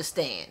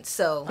understand.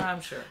 So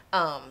I'm sure.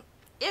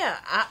 Yeah,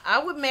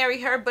 I would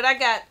marry her, but I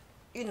got,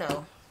 you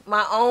know,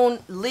 my own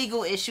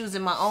legal issues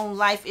and my own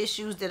life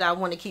issues that I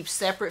want to keep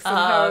separate from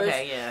hers.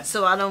 Okay, yeah.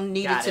 So I don't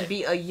need Got it to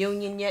be a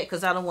union yet,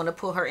 because I don't want to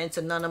put her into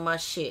none of my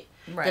shit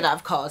that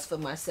I've caused for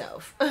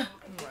myself. If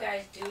you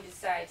guys do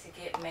decide to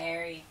get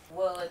married,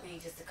 will it be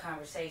just a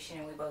conversation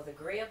and we both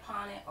agree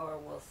upon it, or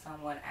will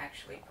someone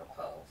actually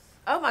propose?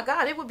 Oh my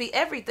God, it would be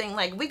everything.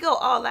 Like, we go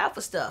all out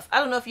for stuff. I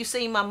don't know if you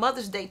seen my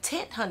Mother's Day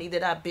tent, honey,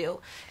 that I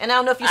built. And I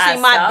don't know if you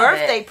seen my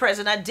birthday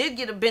present. I did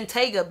get a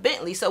Bentayga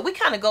Bentley. So we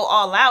kind of go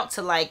all out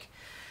to, like,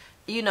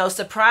 you know,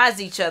 surprise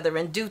each other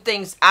and do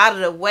things out of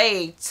the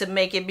way to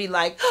make it be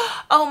like,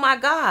 oh my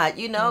God,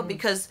 you know,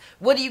 because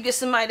what do you get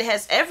somebody that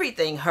has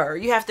everything? Her.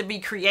 You have to be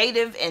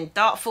creative and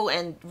thoughtful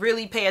and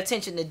really pay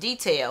attention to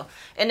detail.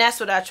 And that's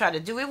what I try to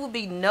do. It would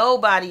be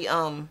nobody,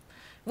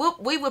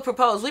 we would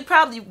propose. We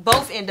probably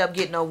both end up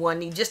getting on one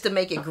knee just to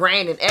make it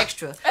grand and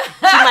extra.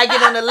 She might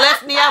get on the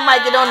left knee, I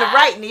might get on the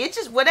right knee. It's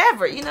just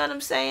whatever. You know what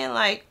I'm saying?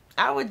 Like,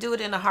 I would do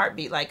it in a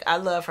heartbeat. Like, I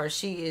love her.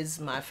 She is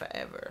my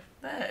forever.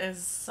 That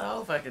is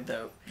so fucking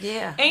dope.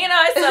 Yeah. And you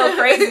know, it's so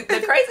crazy.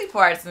 The crazy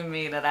parts to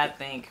me that I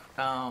think,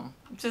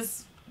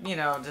 just, you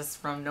know, just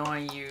from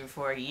knowing you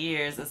for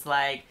years, it's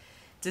like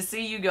to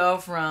see you go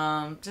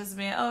from just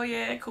being, oh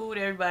yeah, cool with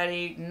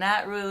everybody,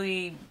 not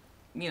really,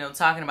 you know,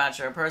 talking about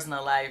your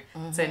personal life,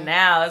 to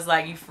now it's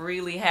like you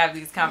freely have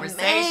these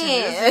conversations.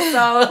 It's just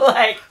so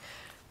like,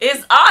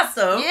 it's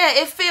awesome.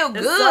 Yeah, it feel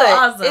good. So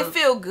awesome. It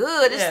feel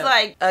good. It's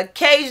like a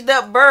caged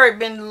up bird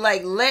been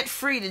like let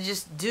free to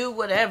just do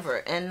whatever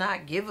and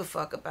not give a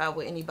fuck about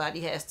what anybody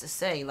has to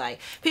say.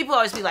 Like, people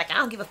always be like, I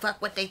don't give a fuck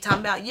what they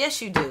talking about.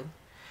 Yes, you do.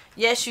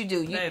 Yes, you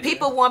do.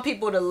 People want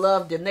people to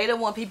love them. They don't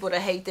want people to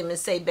hate them and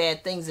say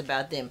bad things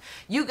about them.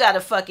 You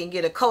gotta fucking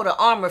get a coat of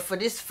armor for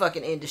this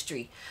fucking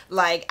industry.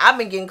 Like, I've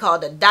been getting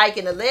called a dyke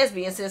and a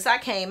lesbian since I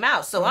came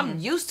out, so I'm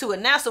used to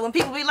it now. So when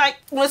people be like,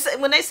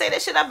 when they say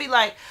that shit, I be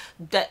like,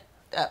 that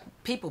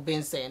people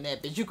been saying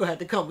that, but you gonna have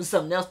to come with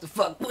something else to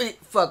fuck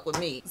with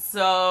me.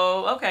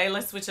 So okay,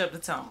 let's switch up the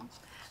tone.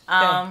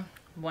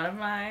 One of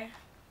my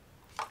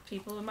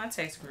people in my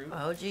text group.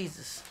 Oh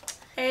Jesus.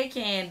 Hey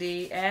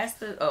Candy,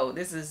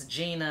 this is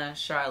Gina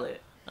Charlotte.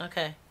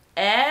 Okay.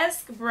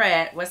 Ask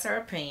Brat what's her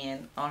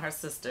opinion on her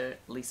sister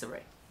Lisa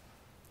Ray.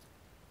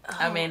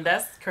 I mean,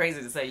 that's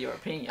crazy to say your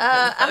opinion.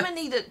 I'm gonna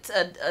need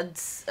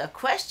a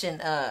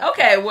question.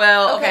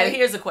 Okay,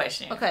 here's a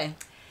question. Okay.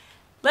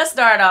 Let's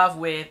start off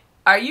with,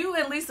 are you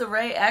and Lisa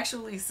Ray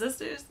actually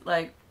sisters?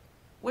 Like,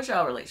 what's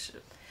y'all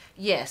relationship?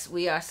 Yes,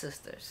 we are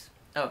sisters.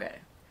 Okay.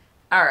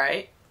 All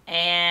right.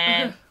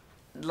 And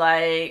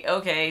like,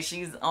 okay,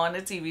 she's on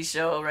the TV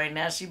show right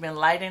now. She's been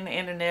lighting the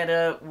internet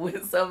up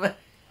with some of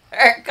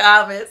her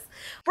comments.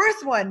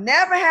 First one,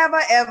 never have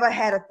I ever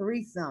had a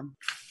threesome.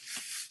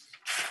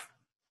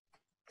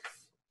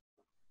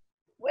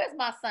 Where's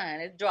my sign?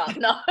 It's dropped.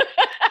 No.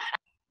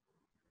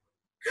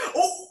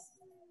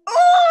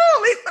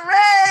 Oh, Lisa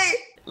Ray.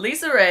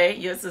 Lisa Ray,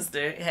 your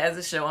sister, has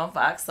a show on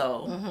Fox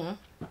Soul.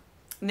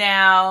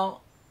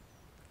 Now,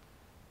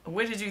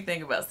 what did you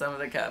think about some of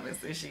the comments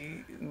that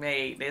she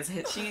made?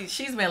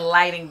 She's been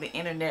lighting the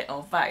internet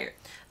on fire.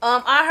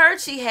 I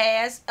heard she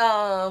has.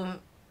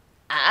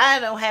 I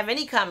don't have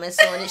any comments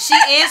on it. She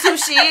is who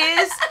she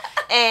is,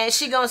 and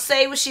she gonna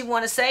say what she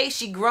want to say.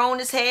 She grown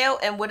as hell,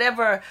 and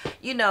whatever,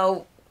 you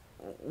know,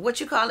 what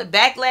you call it,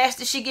 backlash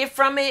that she get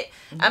from it.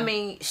 I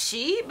mean,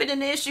 she been in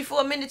the industry for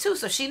a minute too,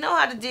 so she know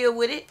how to deal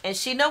with it, and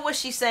she know what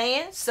she's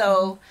saying.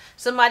 So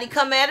somebody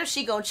come at her,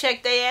 she gonna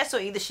check their ass, or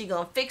either she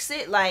gonna fix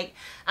it. Like,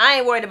 I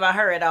ain't worried about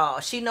her at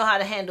all. She know how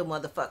to handle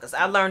motherfuckers.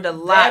 I learned a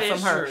lot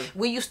from her. True.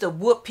 We used to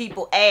whoop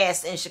people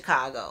ass in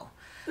Chicago.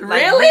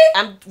 Like, really?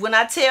 When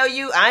I tell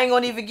you, I ain't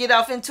gonna even get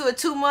off into it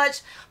too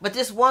much, but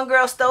this one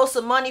girl stole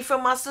some money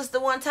from my sister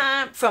one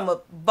time from a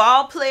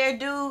ball player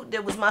dude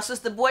that was my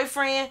sister's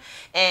boyfriend,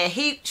 and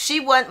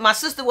my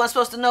sister wasn't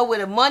supposed to know where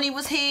the money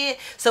was hid.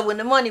 So when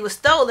the money was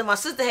stolen, my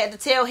sister had to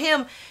tell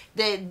him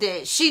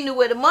that she knew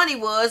where the money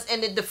was,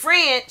 and that the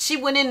friend, she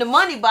went in the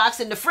money box,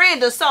 and the friend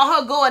just saw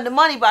her go in the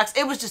money box.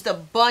 It was just a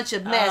bunch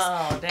of mess.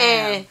 Oh, damn.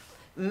 And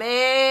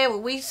man,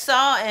 when we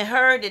saw and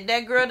heard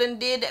that girl done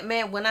did that,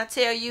 man, when I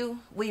tell you,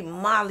 we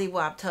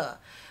mollywopped her.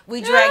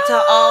 We dragged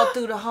her all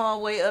through the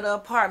hallway of the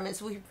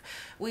apartments. We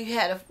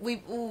had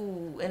in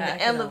the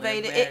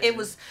elevator. It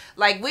was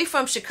like, we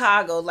from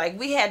Chicago. Like,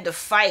 we had to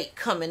fight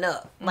coming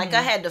up. Like,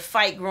 I had to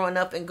fight growing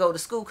up and go to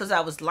school because I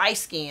was light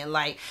skinned.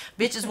 Like,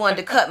 bitches wanted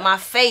to cut my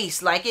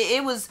face. Like,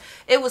 it was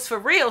for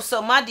real.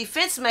 So my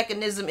defense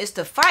mechanism is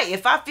to fight.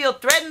 If I feel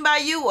threatened by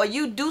you, or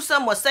you do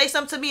something or say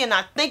something to me and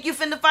I think you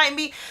finna fight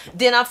me,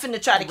 then I'm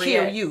finna try to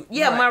kill you.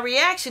 Yeah, right. My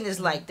reaction is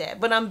like that.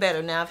 But I'm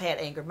better now. I've had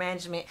anger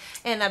management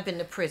and I've been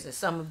to prison.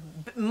 So I'm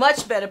a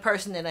much better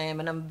person than I am,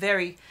 and I'm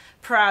very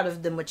proud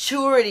of the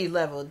maturity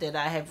level that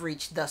I have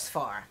reached thus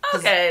far.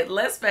 Okay,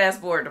 let's fast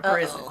forward to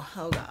prison.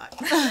 Oh God.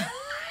 Get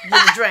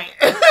a drink.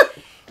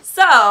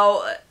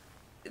 So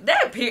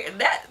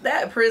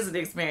that prison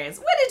experience,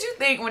 what did you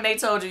think when they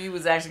told you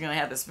was actually gonna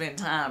have to spend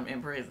time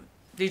in prison?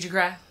 Did you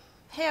cry?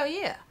 Hell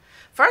yeah.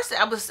 First,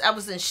 I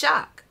was in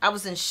shock.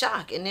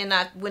 And then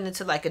I went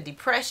into like a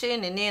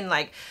depression, and then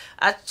like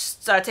I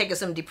started taking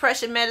some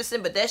depression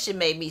medicine, but that shit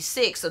made me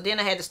sick. So then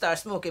I had to start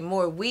smoking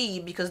more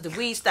weed because the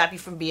weed stopped you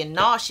from being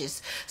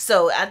nauseous.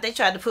 So they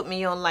tried to put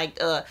me on like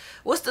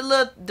what's the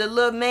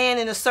little man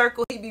in a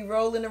circle? He be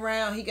rolling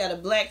around. He got a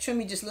black trim.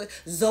 He just look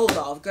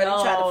Zoloft. Girl,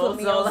 they tried to put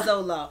me on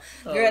Zoloft.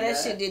 Girl,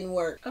 that shit didn't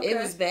work. Okay. It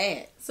was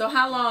bad. So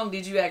how long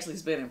did you actually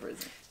spend in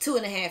prison?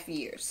 2.5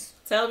 years.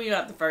 Tell me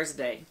about the first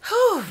day.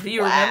 Do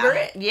you remember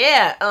it?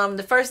 Yeah.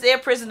 The first day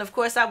of prison, of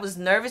course, I was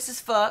nervous as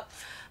fuck.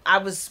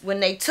 When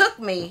they took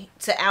me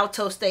to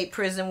Alto State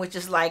Prison, which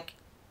is like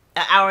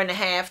an hour and a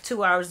half,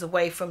 2 hours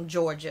away from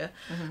Georgia.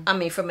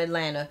 From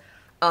Atlanta.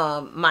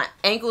 My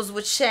ankles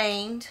were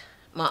chained.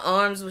 My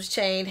arms was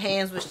chained,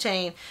 hands was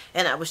chained,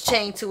 and I was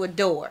chained to a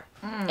door.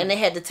 And they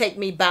had to take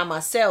me by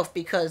myself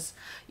because,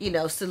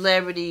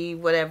 celebrity,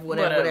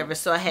 whatever.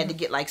 So I had to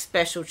get like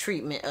special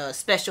treatment,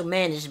 special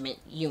management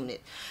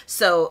unit.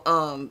 So,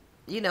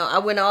 I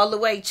went all the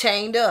way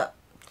chained up.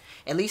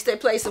 At least they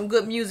played some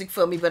good music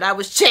for me, but I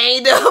was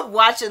chained up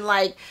watching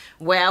like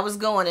where I was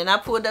going. And I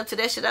pulled up to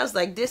that shit. I was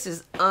like, this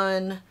is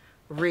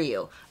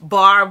unreal.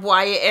 Barbed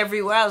wire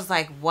everywhere. I was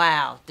like,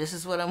 wow, this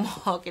is what I'm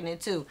walking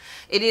into.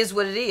 It is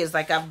what it is.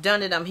 Like, I've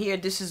done it. I'm here.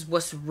 This is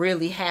what's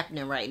really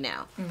happening right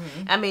now.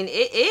 I mean,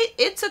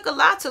 it took a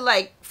lot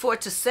for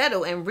it to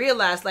settle and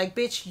realize, like,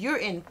 bitch, you're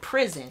in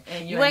prison.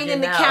 And you ain't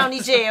in the county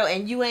jail,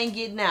 and you ain't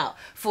getting out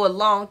for a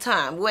long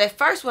time. Well, at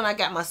first, when I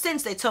got my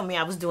sentence, they told me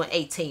I was doing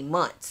 18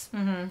 months.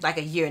 Like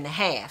a year and a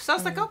half. So I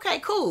was like, okay,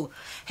 cool.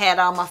 Had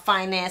all my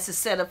finances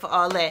set up for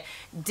all that.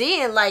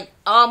 Then, like,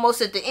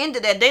 almost at the end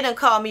of that, they done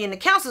called me in the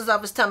counselor's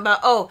office talking about,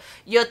 oh,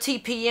 your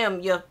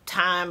TPM, your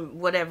time,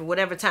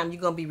 whatever time you're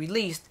going to be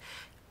released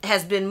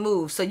has been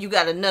moved. So you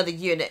got another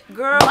year.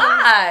 Girl.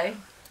 Why?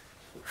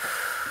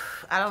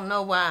 I don't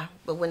know why.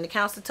 But when the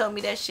counselor told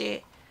me that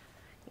shit,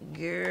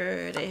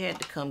 girl, they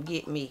had to come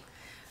get me.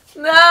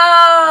 No.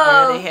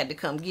 Girl, they had to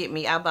come get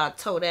me. I about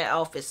tore that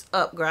office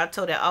up, girl. I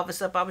tore that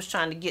office up. I was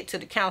trying to get to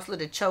the counselor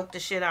to choke the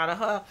shit out of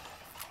her.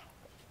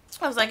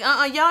 I was like,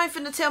 y'all ain't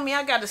finna tell me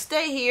I gotta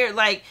stay here.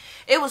 Like,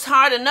 it was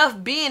hard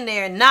enough being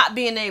there and not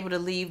being able to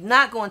leave,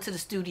 not going to the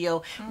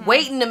studio,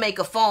 waiting to make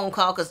a phone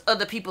call because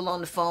other people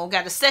on the phone.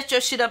 Got to set your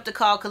shit up to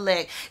call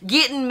collect,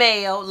 getting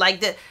mail,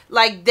 like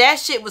that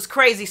shit was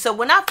crazy. So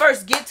when I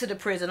first get to the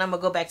prison, I'm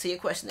gonna go back to your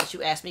question that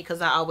you asked me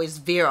because I always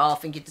veer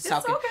off and get to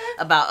talking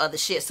about other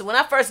shit. So when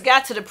I first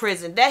got to the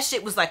prison, that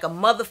shit was like a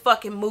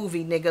motherfucking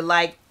movie, nigga.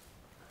 Like,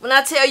 when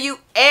I tell you,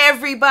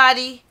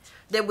 everybody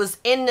that was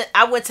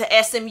I went to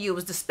SMU, it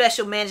was the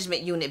Special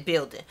Management Unit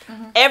building.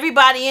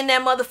 Everybody in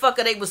that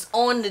motherfucker, they was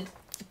on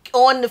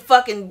the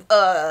fucking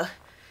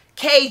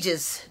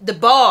cages, the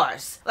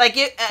bars. Like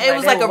it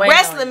was like a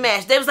wrestling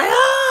match. They was like,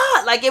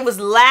 ah, like it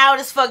was loud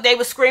as fuck. They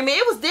was screaming.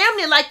 It was damn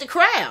near like the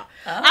crowd.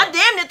 I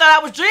damn near thought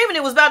I was dreaming.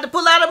 It was about to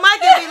pull out a mic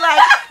and be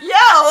like,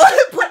 yo,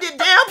 putting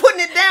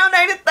it down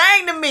ain't a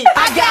thing to me.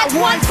 I got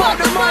one for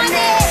the money.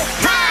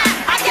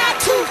 I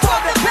got two for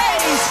the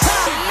bass.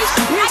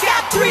 We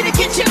got three to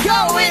get you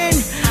going.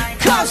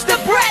 Cause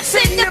the Brat's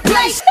in the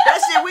place.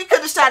 That shit, we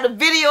could have shot a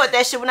video at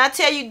that shit. When I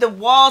tell you the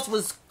walls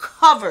was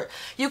covered,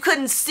 you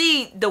couldn't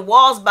see the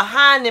walls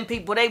behind them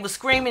people. They was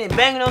screaming and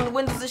banging on the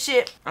windows and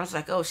shit. I was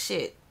like, oh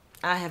shit,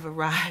 I have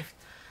arrived.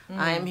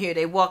 I am here.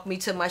 They walked me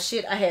to my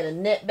shit. I had a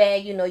net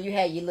bag. You know, you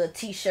had your little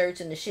t-shirts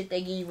and the shit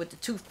they give you with the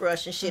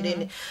toothbrush and shit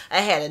in it. I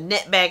had a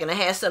net bag and I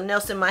had something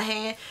else in my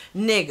hand.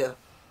 Nigga.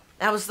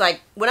 I was like,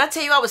 when I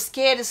tell you I was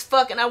scared as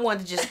fuck and I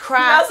wanted to just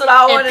cry. That's what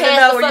I wanted to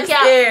know. Were you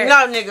scared?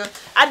 No, nigga.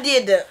 I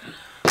did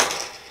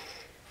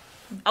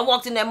I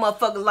walked in that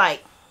motherfucker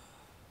like,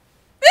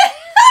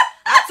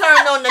 I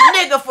turned on the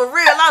nigga for real.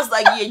 I was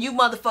like, yeah, you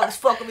motherfuckers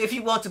fuck with me if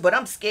you want to, but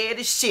I'm scared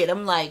as shit.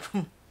 I'm like,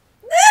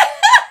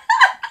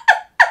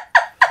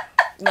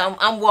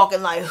 I'm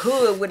walking like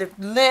hood with a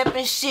limp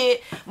and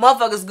shit.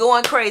 Motherfuckers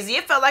going crazy.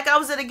 It felt like I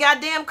was at a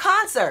goddamn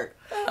concert.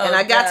 And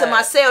I got to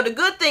my cell. The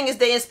good thing is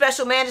they in the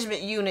special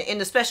management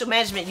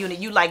unit,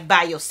 you like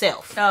by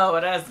yourself. Oh,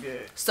 well, that's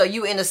good. So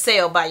you in a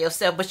cell by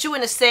yourself. But you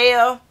in a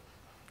cell,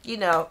 you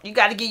know, you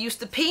got to get used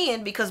to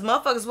peeing because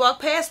motherfuckers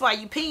walk past while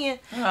you peeing.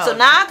 Oh, so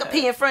now I can God.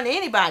 pee in front of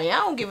anybody. I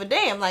don't give a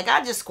damn. Like,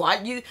 I just squat.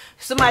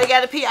 Somebody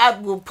got to pee, I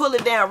will pull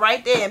it down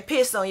right there and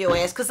piss on your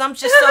ass because I'm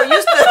just so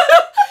used to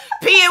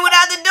peeing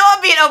without the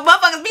door being open.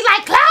 Motherfuckers be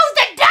like, close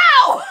the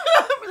door.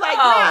 Be like, Oh,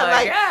 nah, my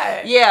like,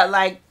 God. yeah,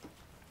 like,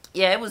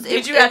 yeah, it was.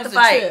 Did you have to was a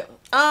fight? trip.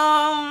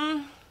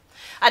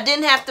 I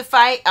didn't have to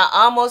fight. I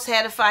almost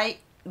had a fight,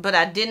 but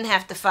I didn't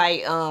have to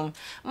fight.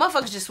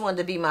 Motherfuckers just wanted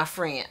to be my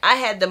friend. I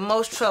had the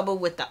most trouble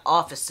with the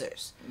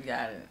officers.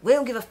 Got it. We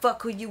don't give a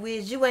fuck who you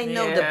is. You ain't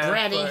know the Yeah,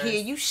 brat of in course.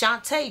 here. You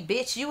Shantae,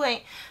 bitch. You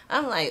ain't.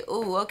 I'm like,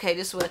 ooh, okay,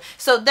 this one.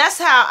 So that's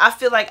how I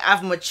feel like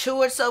I've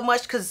matured so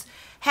much because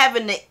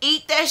having to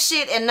eat that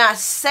shit and not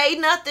say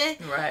nothing,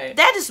 Right.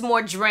 that is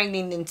more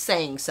draining than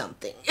saying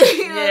something.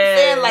 You know what I'm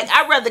saying? Yes. Like,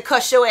 I'd rather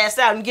cuss your ass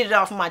out and get it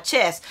off my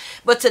chest.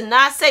 But to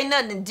not say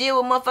nothing and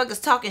deal with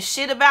motherfuckers talking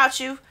shit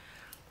about you,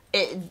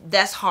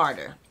 that's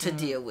harder to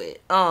deal with.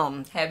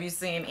 Have you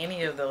seen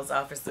any of those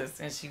officers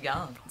since you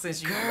gone?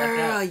 Since you left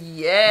Girl, out?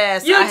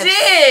 yes. You I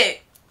have-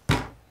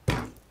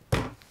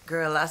 did.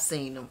 Girl, I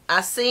seen them.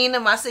 I seen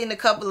a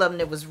couple of them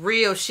that was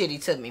real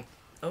shitty to me.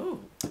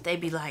 Ooh. They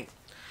be like,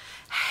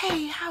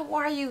 hey, how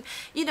are you?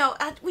 You know,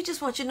 we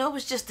just want you to know it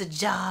was just a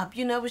job.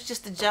 You know, it was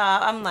just a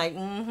job. I'm like,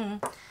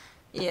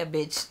 yeah,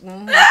 bitch.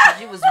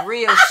 'Cause you was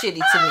real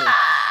shitty to me.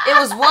 It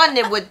was one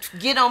that would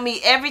get on me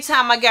every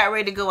time I got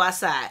ready to go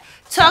outside.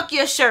 Tuck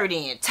your shirt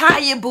in. Tie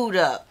your boot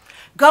up.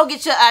 Go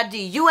get your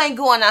ID. You ain't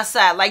going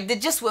outside. Like, they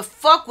just would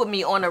fuck with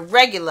me on a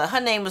regular.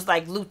 Her name was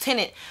like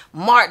Lieutenant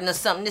Martin or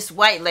something, this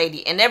white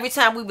lady. And every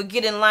time we would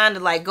get in line to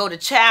like go to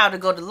chow, to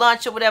go to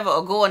lunch or whatever,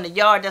 or go in the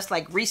yard that's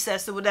like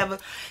recess or whatever,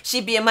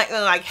 she'd be in my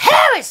like,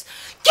 Harris,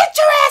 get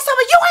your ass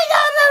over. You ain't gonna.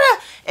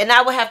 And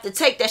I would have to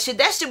take that shit.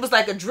 That shit was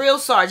like a drill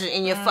sergeant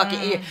in your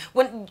fucking ear.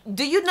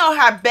 Do you know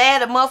how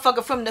bad a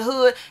motherfucker from the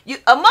hood,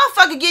 a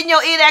motherfucker getting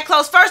your ear that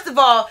close? First of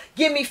all,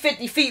 give me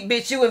 50 feet,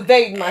 bitch. You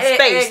invading my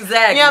space.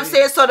 Exactly. You know what I'm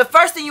saying? So the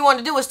first thing you want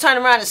to do is turn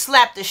around and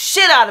slap the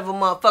shit out of a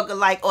motherfucker,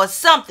 like, or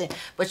something.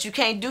 But you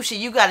can't do shit.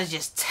 You gotta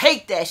just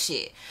take that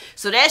shit.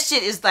 So that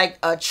shit is like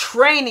a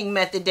training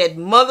method that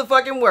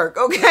motherfucking work.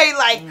 Okay,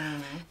 like.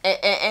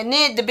 And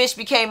then the bitch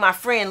became my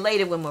friend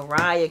later when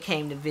Mariah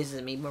came to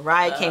visit me.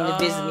 Mariah came to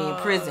visit me in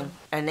prison,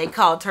 and they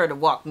called her to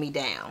walk me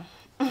down.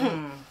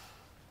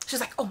 She's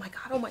like, oh my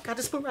God,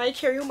 this Mariah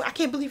Carey, I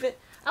can't believe it.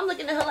 I'm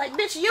looking at her like,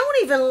 bitch, you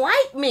don't even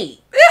like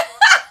me.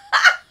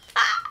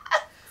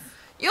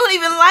 You don't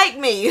even like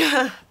me.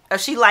 Or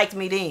she liked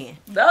me then.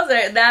 Those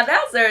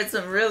are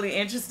some really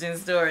interesting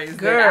stories.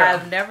 Girl.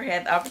 That I've never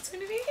had the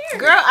opportunity to hear.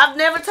 Girl, I've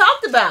never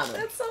talked about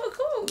them. That's so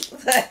cool.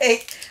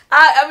 Like,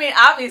 I mean,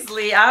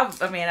 obviously,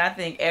 I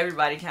think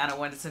everybody kind of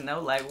wanted to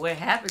know, like, what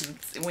happened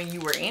when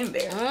you were in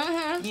there.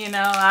 Mm-hmm. You know,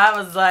 I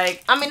was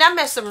like, I mean, I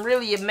met some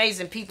really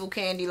amazing people,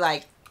 Candy.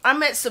 Like, I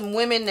met some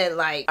women that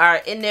like are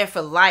in there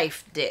for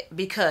life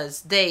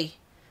because they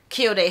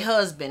killed a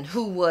husband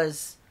who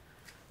was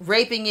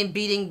raping and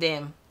beating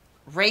them,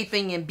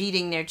 raping and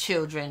beating their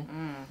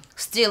children,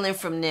 stealing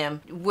from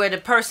them, where the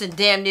person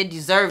damn near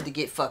deserved to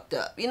get fucked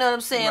up. You know what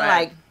I'm saying? Right.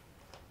 Like,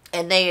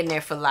 and they in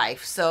there for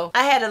life. So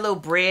I had a little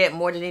bread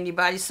more than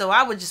anybody, so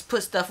I would just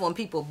put stuff on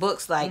people's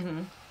books, like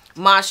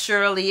Ma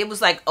Shirley. It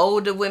was like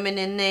older women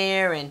in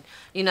there, and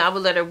you know, I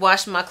would let her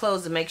wash my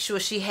clothes and make sure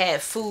she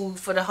had food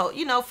for the whole,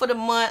 you know, for the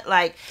month.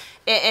 Like,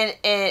 and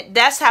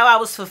that's how I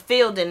was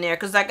fulfilled in there,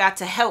 because I got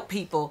to help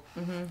people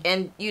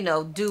and, you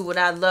know, do what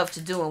I love to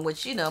do, in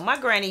which, you know, my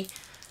grandmothers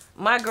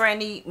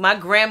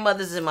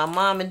and my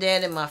mom and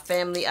dad and my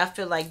family, I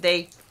feel like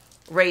they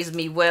raised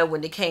me well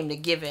when it came to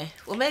giving.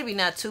 Well, maybe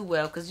not too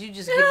well, because you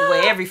just give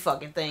away every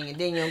fucking thing and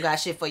then you don't got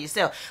shit for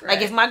yourself. Right.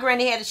 Like, if my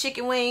granny had a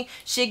chicken wing,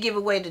 she'd give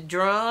away the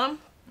drum,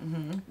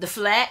 the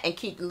flat, and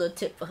keep the little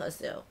tip for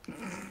herself.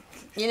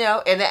 You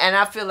know, and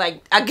I feel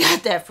like I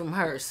got that from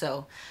her,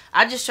 so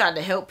I just tried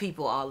to help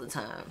people all the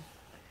time.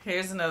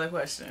 here's another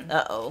question.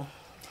 Uh-oh.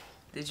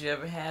 Did you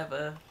ever have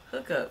a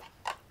hookup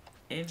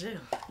in jail?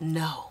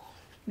 No.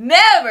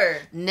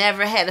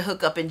 Never had a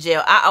hookup in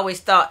jail. I always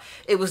thought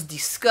it was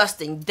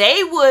disgusting.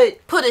 They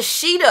would put a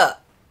sheet up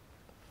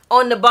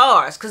on the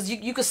bars, because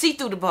you could see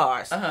through the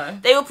bars.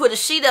 They would put a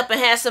sheet up and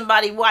have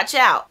somebody watch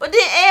out. But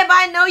then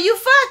everybody know you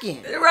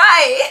fucking.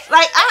 Right.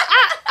 Like,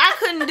 I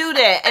couldn't do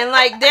that. And,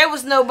 like, there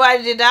was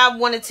nobody that I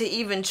wanted to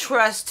even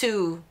trust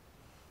to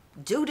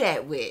do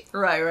that with.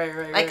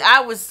 Right. Like,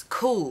 I was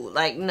cool.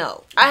 Like,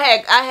 no.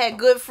 I had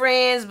good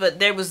friends, but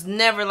there was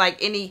never, like,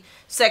 any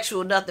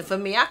sexual nothing for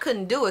me. I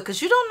couldn't do it,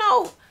 because you don't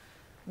know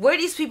where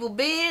these people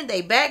been,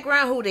 they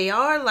background, who they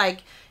are.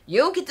 Like, you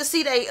don't get to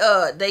see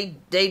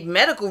they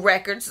medical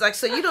records. Like,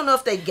 so you don't know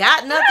if they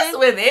got nothing. That's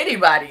with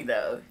anybody,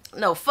 though.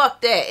 No, fuck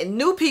that. And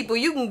new people,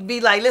 you can be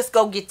like, let's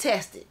go get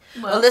tested.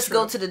 or let's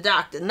go to the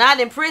doctor. Not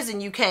in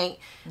prison, you can't,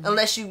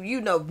 unless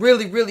you know,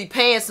 really, really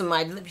paying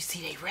somebody. Let me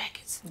see their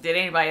records. Did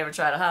anybody ever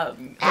try to holler?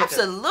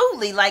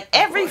 Absolutely. Like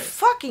every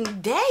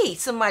fucking day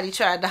somebody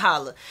tried to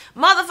holler.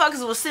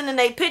 Motherfuckers was sending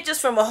their pictures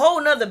from a whole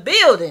nother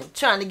building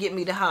trying to get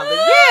me to holler.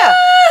 Yeah.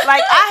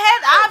 Like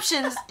I had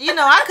options. You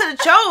know, I could have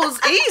chose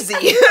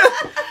easy.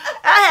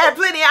 I had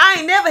plenty. I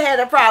ain't never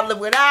had a problem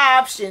with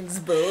options,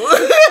 boo.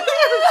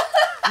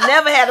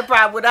 Never had a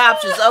problem with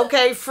options.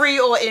 Okay, free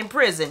or in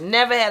prison.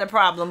 Never had a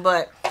problem,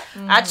 but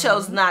I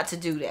chose not to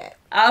do that.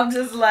 I'm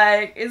just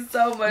like, it's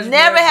so much.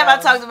 Never have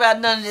I talked about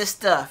none of this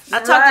stuff. I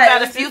talked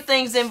about a few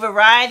things in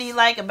Variety,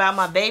 like about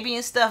my baby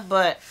and stuff,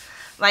 but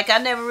like I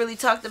never really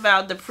talked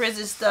about the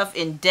prison stuff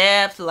in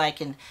depth, like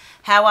in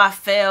how I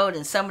felt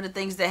and some of the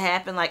things that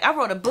happened. Like I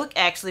wrote a book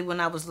actually when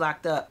I was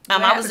locked up.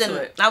 I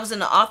was in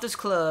the authors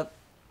club,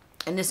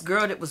 and this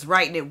girl that was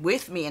writing it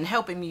with me and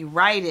helping me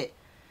write it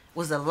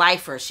was a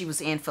lifer. She was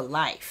in for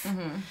life.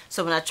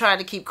 So when I tried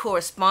to keep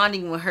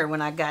corresponding with her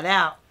when I got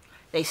out,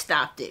 they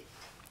stopped it.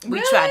 We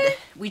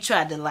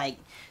tried to like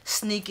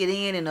sneak it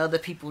in other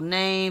people's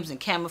names and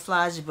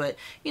camouflage it, but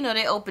you know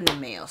they open the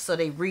mail, so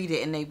they read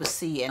it and they would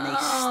see it and they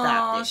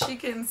stopped it. She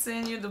couldn't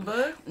send you the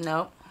book?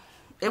 No,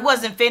 it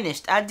wasn't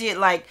finished. I did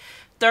like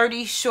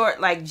 30 short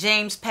like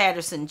James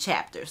Patterson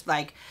chapters.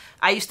 Like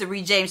I used to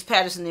read James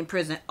Patterson in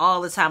prison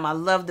all the time. I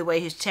loved the way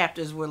his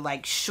chapters were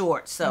like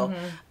short, so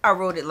I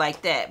wrote it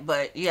like that.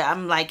 But yeah,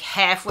 I'm like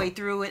halfway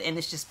through it and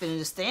it's just been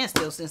at a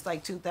standstill since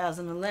like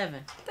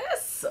 2011. That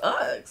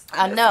sucks.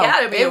 I know. There's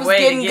gotta be it a was way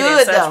getting to get good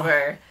in touch though. with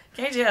her.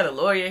 Can't you have a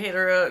lawyer hit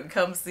her up and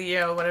come see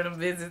her on one of them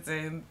visits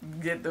and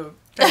get the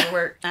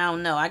paperwork? I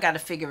don't know. I got to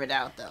figure it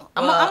out though.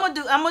 I'm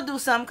gonna do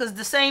something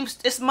because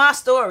it's my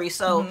story.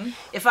 So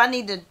if I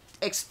need to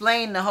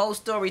explain the whole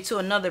story to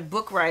another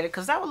book writer,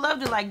 because I would love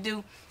to like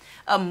do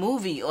a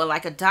movie or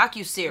like a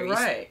docu-series.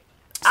 Right.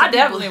 So I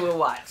definitely would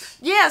watch.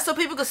 Yeah, so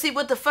people could see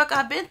what the fuck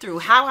I've been through.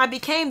 How I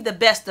became the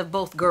best of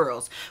both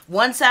girls.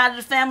 One side of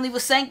the family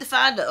was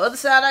sanctified. The other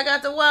side I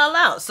got to wild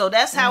out. So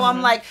that's how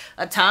I'm like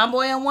a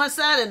tomboy on one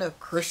side and a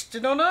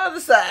Christian on the other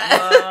side.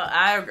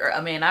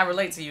 I mean, I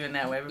relate to you in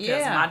that way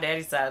because my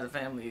daddy's side of the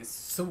family is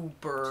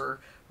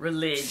super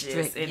religious.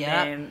 Strict, and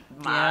then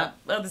my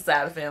other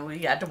side of the family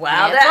got to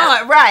wild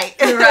out. out. Right.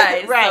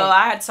 Right. Right. So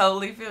I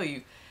totally feel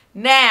you.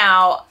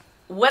 Now,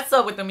 what's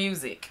up with the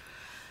music?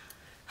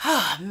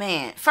 Oh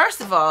man,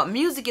 first of all,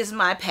 music is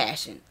my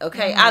passion.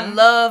 Okay, I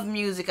love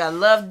music. I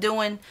love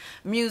doing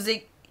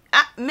music.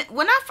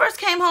 When I first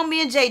came home,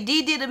 me and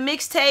JD did a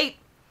mixtape,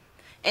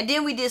 and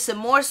then we did some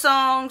more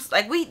songs.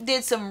 Like we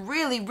did some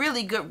really,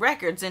 really good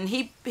records. And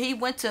he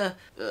went to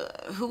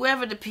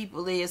whoever the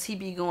people is he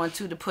be going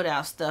to put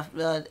out stuff.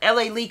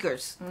 L.A.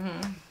 Leakers,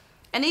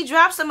 and he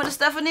dropped some of the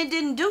stuff, and it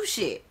didn't do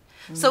shit.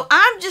 So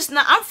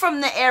I'm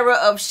from the era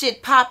of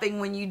shit popping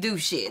when you do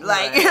shit.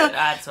 Like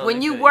totally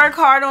when you work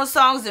hard on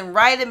songs and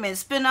write them and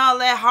spend all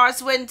that hard,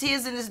 sweat, and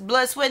tears in this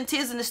blood, sweat, and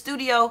tears in the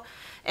studio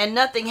and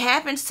nothing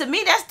happens. To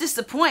me, that's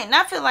disappointing.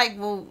 I feel like,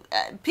 well,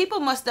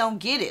 people don't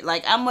get it.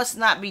 Like I must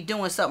not be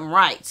doing something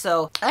right.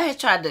 So I had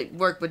tried to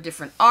work with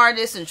different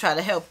artists and try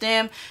to help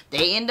them.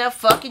 They end up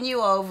fucking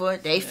you over.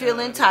 They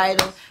feel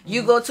entitled.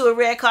 You go to a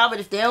red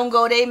carpet. If they don't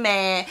go, they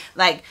mad.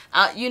 Like,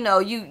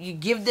 you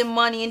give them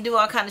money and do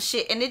all kind of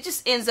shit. And it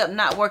just ends up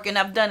not working.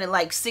 I've done it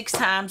like 6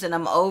 times and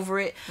I'm over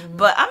it.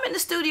 But I'm in the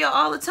studio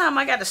all the time.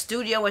 I got a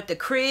studio at the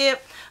crib.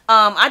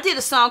 I did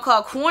a song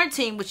called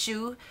Quarantine with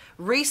You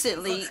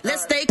recently.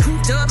 Let's stay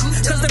cooped up,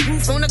 cause the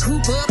roof on the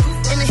coop up.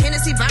 And the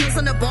Hennessy bottles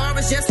on the bar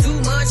is just too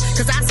much.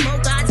 Cause I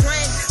smoke, I drink,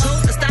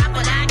 supposed to stop,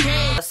 but I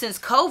can't. Since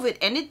COVID,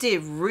 and it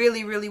did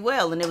really, really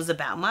well. And it was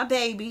about my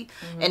baby,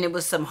 and it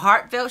was some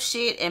heartfelt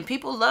shit, and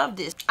people loved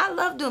this. I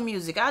love doing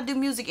music. I do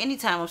music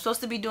anytime. I'm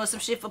supposed to be doing some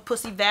shit for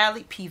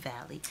P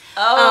Valley.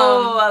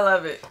 Oh, I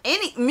love it.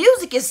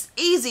 Music is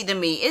easy to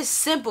me. It's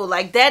simple.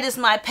 Like, that is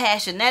my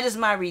passion. That is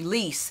my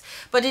release.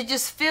 But it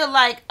just feel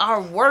like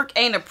our work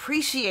ain't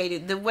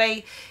appreciated the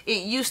way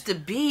it used to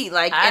be.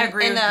 Like, I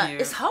agree with you.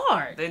 It's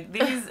hard.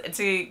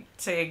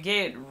 To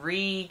get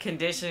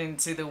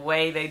reconditioned to the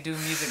way they do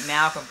music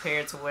now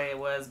compared to the way it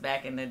was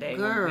back in the day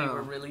when we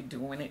were really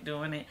doing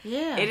it.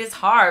 Yeah. It is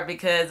hard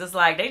because it's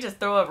like they just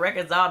throw up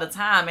records all the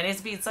time and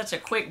it's been such a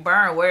quick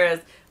burn, whereas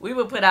we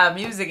would put out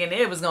music and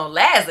it was gonna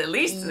last at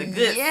least a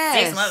good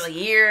 6 months, a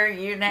year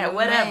and a half,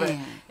 whatever.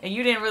 Man. And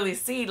you didn't really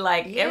see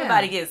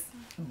everybody gets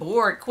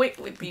bored quick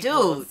with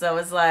people. Dude. So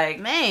it's like,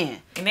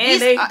 man. And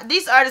then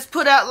these artists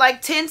put out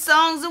like 10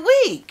 songs a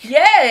week.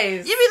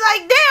 Yes. You be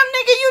like, damn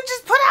nigga, you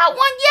just put out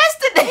one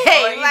yesterday.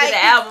 Or either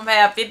the album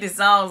have 50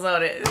 songs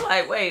on it. It's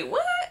like, wait,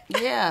 what?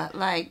 Yeah,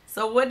 like.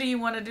 So what do you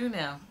want to do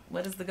now?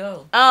 What is the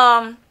goal?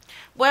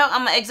 Well,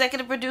 I'm an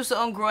executive producer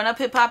on Growing Up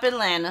Hip Hop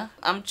Atlanta.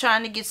 I'm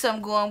trying to get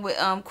something going with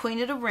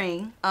Queen of the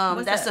Ring.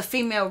 That's a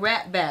female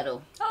rap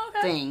battle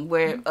thing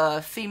where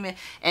female,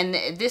 and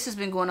this has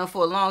been going on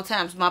for a long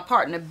time. So my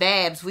partner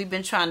Babs, we've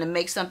been trying to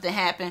make something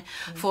happen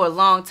for a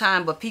long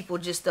time, but people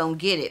just don't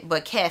get it.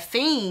 But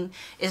Caffeine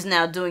is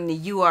now doing the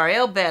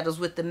URL battles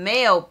with the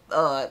male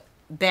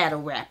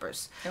battle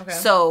rappers. Okay.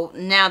 So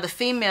now the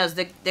females,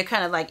 they're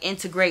kind of like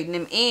integrating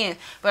them in.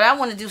 But I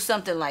want to do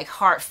something like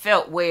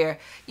heartfelt where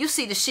you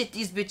see the shit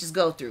these bitches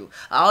go through.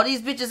 All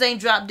these bitches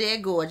ain't drop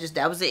dead gorgeous.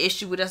 That was the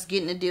issue with us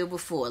getting a deal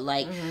before.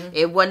 Like,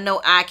 it wasn't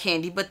no eye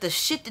candy. But the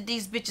shit that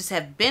these bitches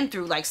have been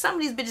through, like some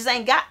of these bitches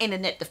ain't got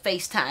internet to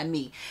FaceTime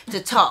me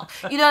to talk.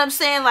 You know what I'm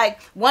saying?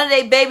 Like, one of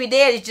their baby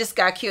daddies just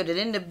got killed.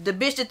 And then the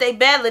bitch that they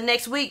battling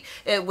next week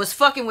was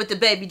fucking with the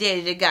baby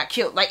daddy that got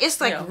killed. Like,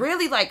 it's like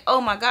really like, oh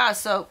my God.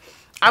 So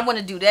I want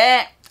to do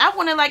that. I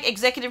want to like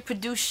executive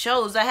produce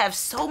shows. I have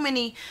so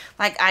many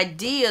like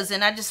ideas,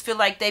 and I just feel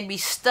like they be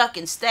stuck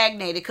and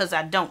stagnated because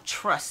I don't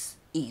trust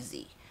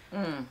easy.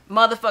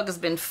 Motherfuckers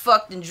been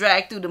fucked and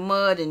dragged through the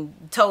mud and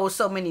told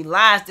so many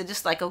lies that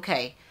it's like,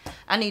 okay,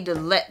 I need to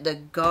let the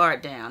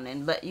guard down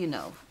and let, you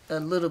know, a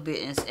little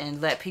bit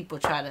and let people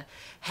try to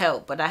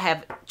help. But I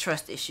have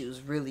trust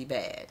issues really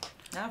bad.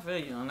 I feel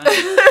you on that.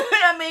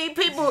 I mean,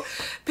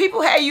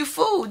 people have you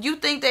fooled. You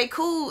think they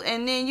cool,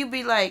 and then you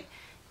be like,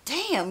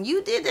 damn,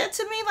 you did that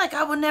to me? Like,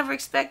 I would never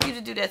expect you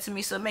to do that to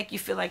me. So it make you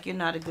feel like you're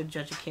not a good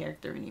judge of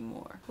character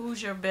anymore.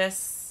 Who's your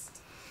best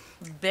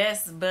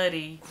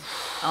buddy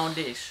on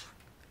Dish?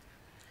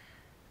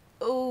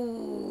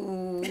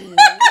 Ooh.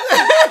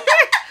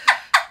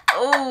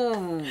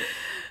 Ooh.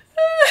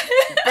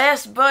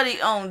 Best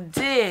buddy on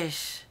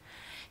Dish.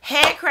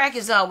 Head Crack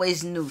is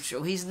always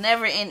neutral. He's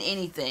never in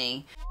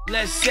anything.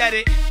 Let's set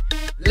it.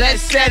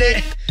 Let's set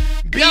it.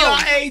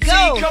 B-R-A-T,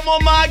 Go. come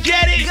on, ma,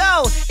 get it.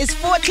 Go. It's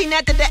 14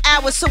 after the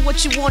hour, so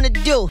what you want to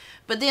do?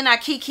 But then I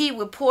kiki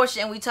with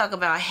Portia and we talk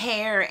about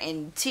hair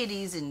and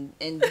titties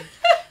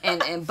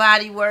and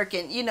body work,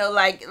 and you know,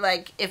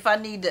 like if I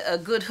need a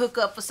good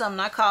hookup for something,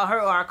 I call her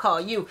or I call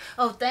you.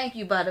 Oh, thank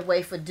you, by the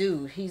way, for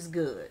dude. He's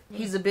good.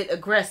 He's a bit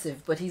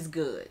aggressive, but he's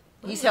good.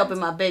 He's helping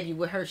my baby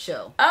with her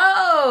show.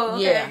 Oh,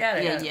 okay, yeah, got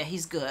it. yeah,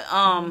 he's good.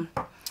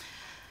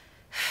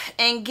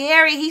 And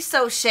Gary, he's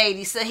so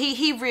shady, so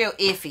he real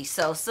iffy.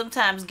 So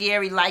sometimes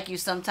Gary like you,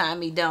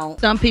 sometimes he don't.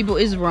 Some people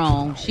is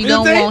wrong. She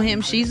don't want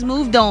him. She's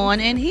moved on,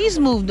 and he's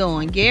moved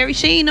on. Gary,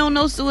 she ain't on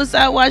no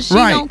suicide watch. She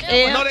don't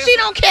care. She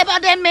don't care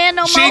about that man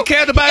no more. She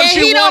cared about him. And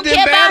She he don't wanted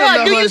care him about bad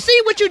her. Do enough. you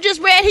see what you just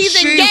read? He's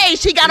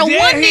engaged. He got a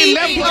Yeah, one he knee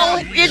left her. on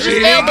Idris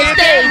She Elba didn't get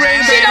that stage. ring,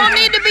 She baby. don't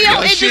need to be on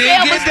No, she Idris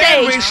didn't Elba get that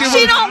ring. stage. She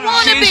She was- don't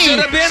want to she be.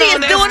 should have been She on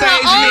is that doing her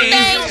stage, own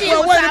man. thing. She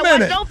Well, wait a suicide watch.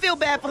 minute. Don't feel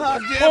bad for her.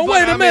 Well,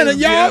 wait a minute,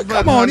 y'all.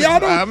 Come on, y'all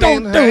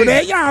don't do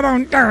that. Y'all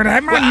don't do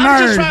that. My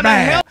nerves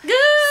bad.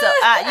 So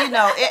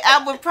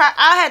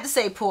I had to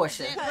say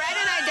Portia. Brett and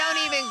I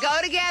don't even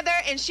go together,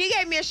 and she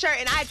gave me a shirt,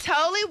 and I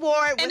totally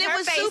wore it with And it her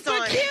was face super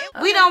on cute.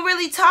 it. We don't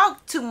really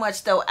talk too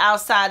much though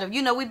outside of,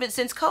 you know,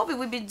 since COVID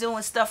we've been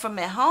doing stuff from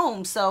at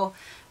home, so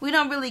we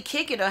don't really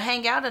kick it or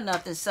hang out or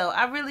nothing. So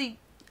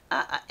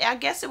I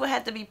guess it would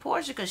have to be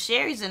Portia because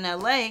Sherry's in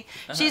LA.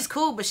 She's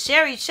cool, but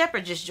Sherry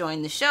Shepherd just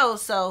joined the show,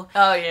 so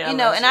you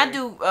know. And I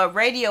do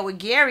radio with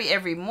Gary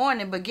every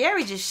morning, but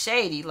Gary just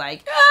shady,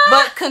 like.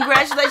 But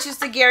congratulations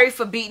to Gary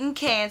for beating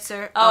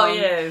cancer.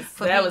 Yes,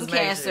 for that beating was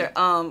cancer.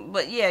 major.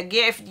 But yeah,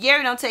 if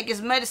Gary don't take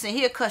his medicine,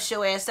 he'll cuss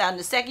your ass out in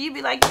a second. You'd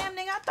be like, damn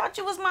nigga, I thought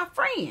you was my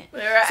friend.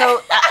 Right.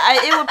 So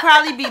it would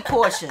probably be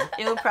Portia.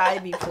 It would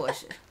probably be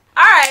Portia.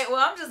 All right,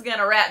 well, I'm just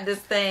gonna wrap this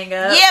thing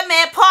up. Yeah,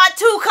 man, part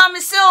 2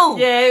 coming soon.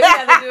 Yeah, we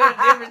gotta do it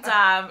a different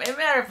time. As a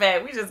matter of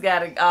fact, we just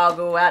gotta all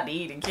go out to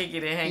eat and kick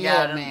it and hang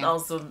out and on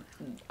some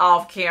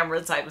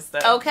off-camera type of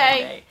stuff.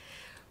 Okay.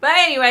 But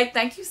anyway,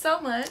 thank you so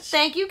much.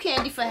 Thank you,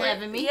 Candy, for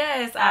having me.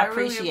 Yes, I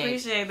really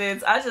appreciate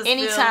this. I just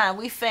anytime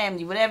we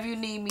family, whatever you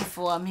need me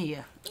for, I'm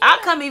here. I'll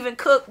come even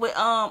cook with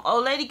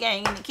old lady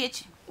gang in the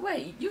kitchen.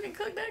 Wait, you can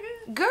cook that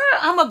good? Girl,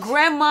 I'm a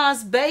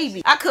grandma's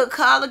baby. I cook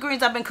collard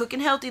greens. I've been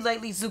cooking healthy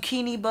lately.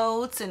 Zucchini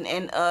boats and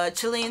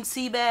Chilean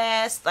sea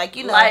bass. Like,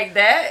 you know. Like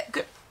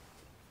that?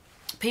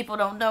 People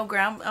don't know,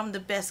 girl. I'm the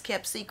best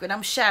kept secret.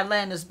 I'm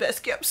Shylanda's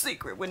best kept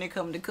secret when it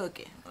comes to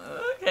cooking.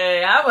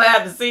 Okay, I will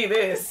have to see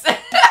this.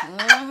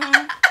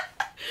 I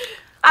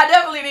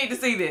definitely need to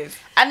see this.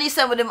 I need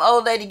some of them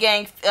old lady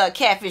gang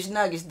catfish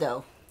nuggets,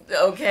 though.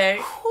 Okay.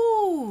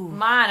 Ooh.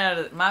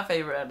 My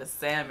favorite are the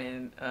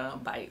salmon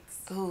bites.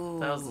 Ooh.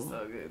 Those are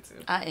so good too.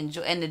 I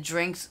enjoy, and the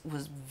drinks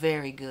was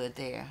very good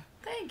there.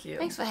 Thank you.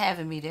 Thanks for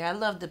having me there. I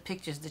love the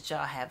pictures that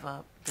y'all have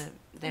up.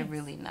 They're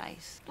really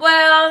nice.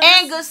 Well,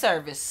 and good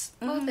service.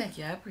 Well, thank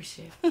you. I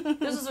appreciate it.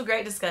 This was a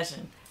great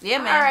discussion. Yeah,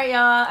 man. All right,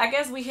 y'all. I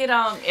guess we hit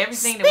on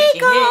everything that we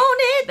Speak can on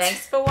hit. it.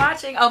 Thanks for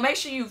watching. Oh, make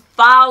sure you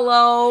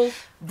follow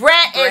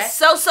Brat is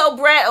so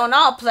Brat on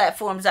all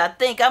platforms. I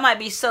think I might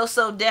be so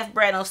Def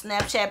Brat on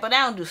Snapchat, but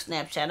I don't do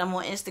Snapchat. I'm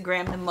on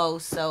Instagram the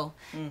most, so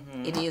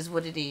it is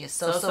what it is.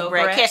 So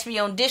Brat. Catch me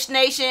on Dish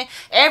Nation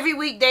every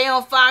weekday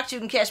on Fox. You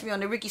can catch me on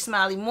the Ricky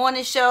Smiley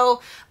Morning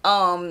Show.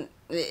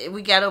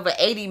 We got over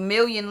 80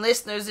 million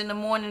listeners in the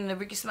morning, the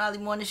Ricky Smiley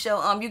Morning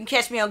Show. You can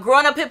catch me on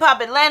Growing Up Hip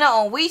Hop Atlanta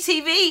on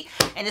WeTV,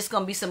 and it's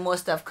gonna be some more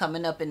stuff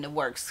coming up in the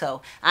works.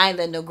 So I ain't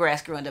letting no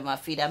grass grow under my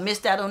feet. I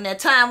missed out on that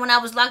time when I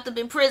was locked up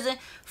in prison.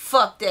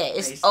 Fuck that.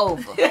 It's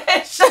over.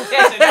 Okay.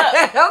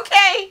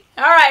 Okay.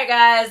 All right,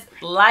 guys.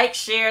 Like,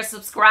 share,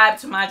 subscribe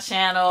to my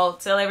channel.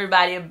 Tell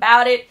everybody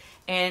about it.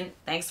 And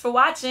thanks for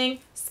watching.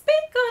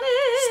 Speak on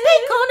it.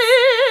 Speak on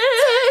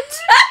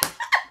it.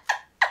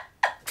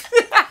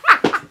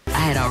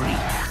 I had already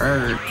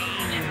heard.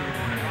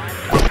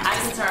 I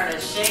can turn a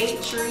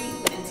shade tree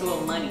into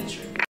a money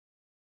tree.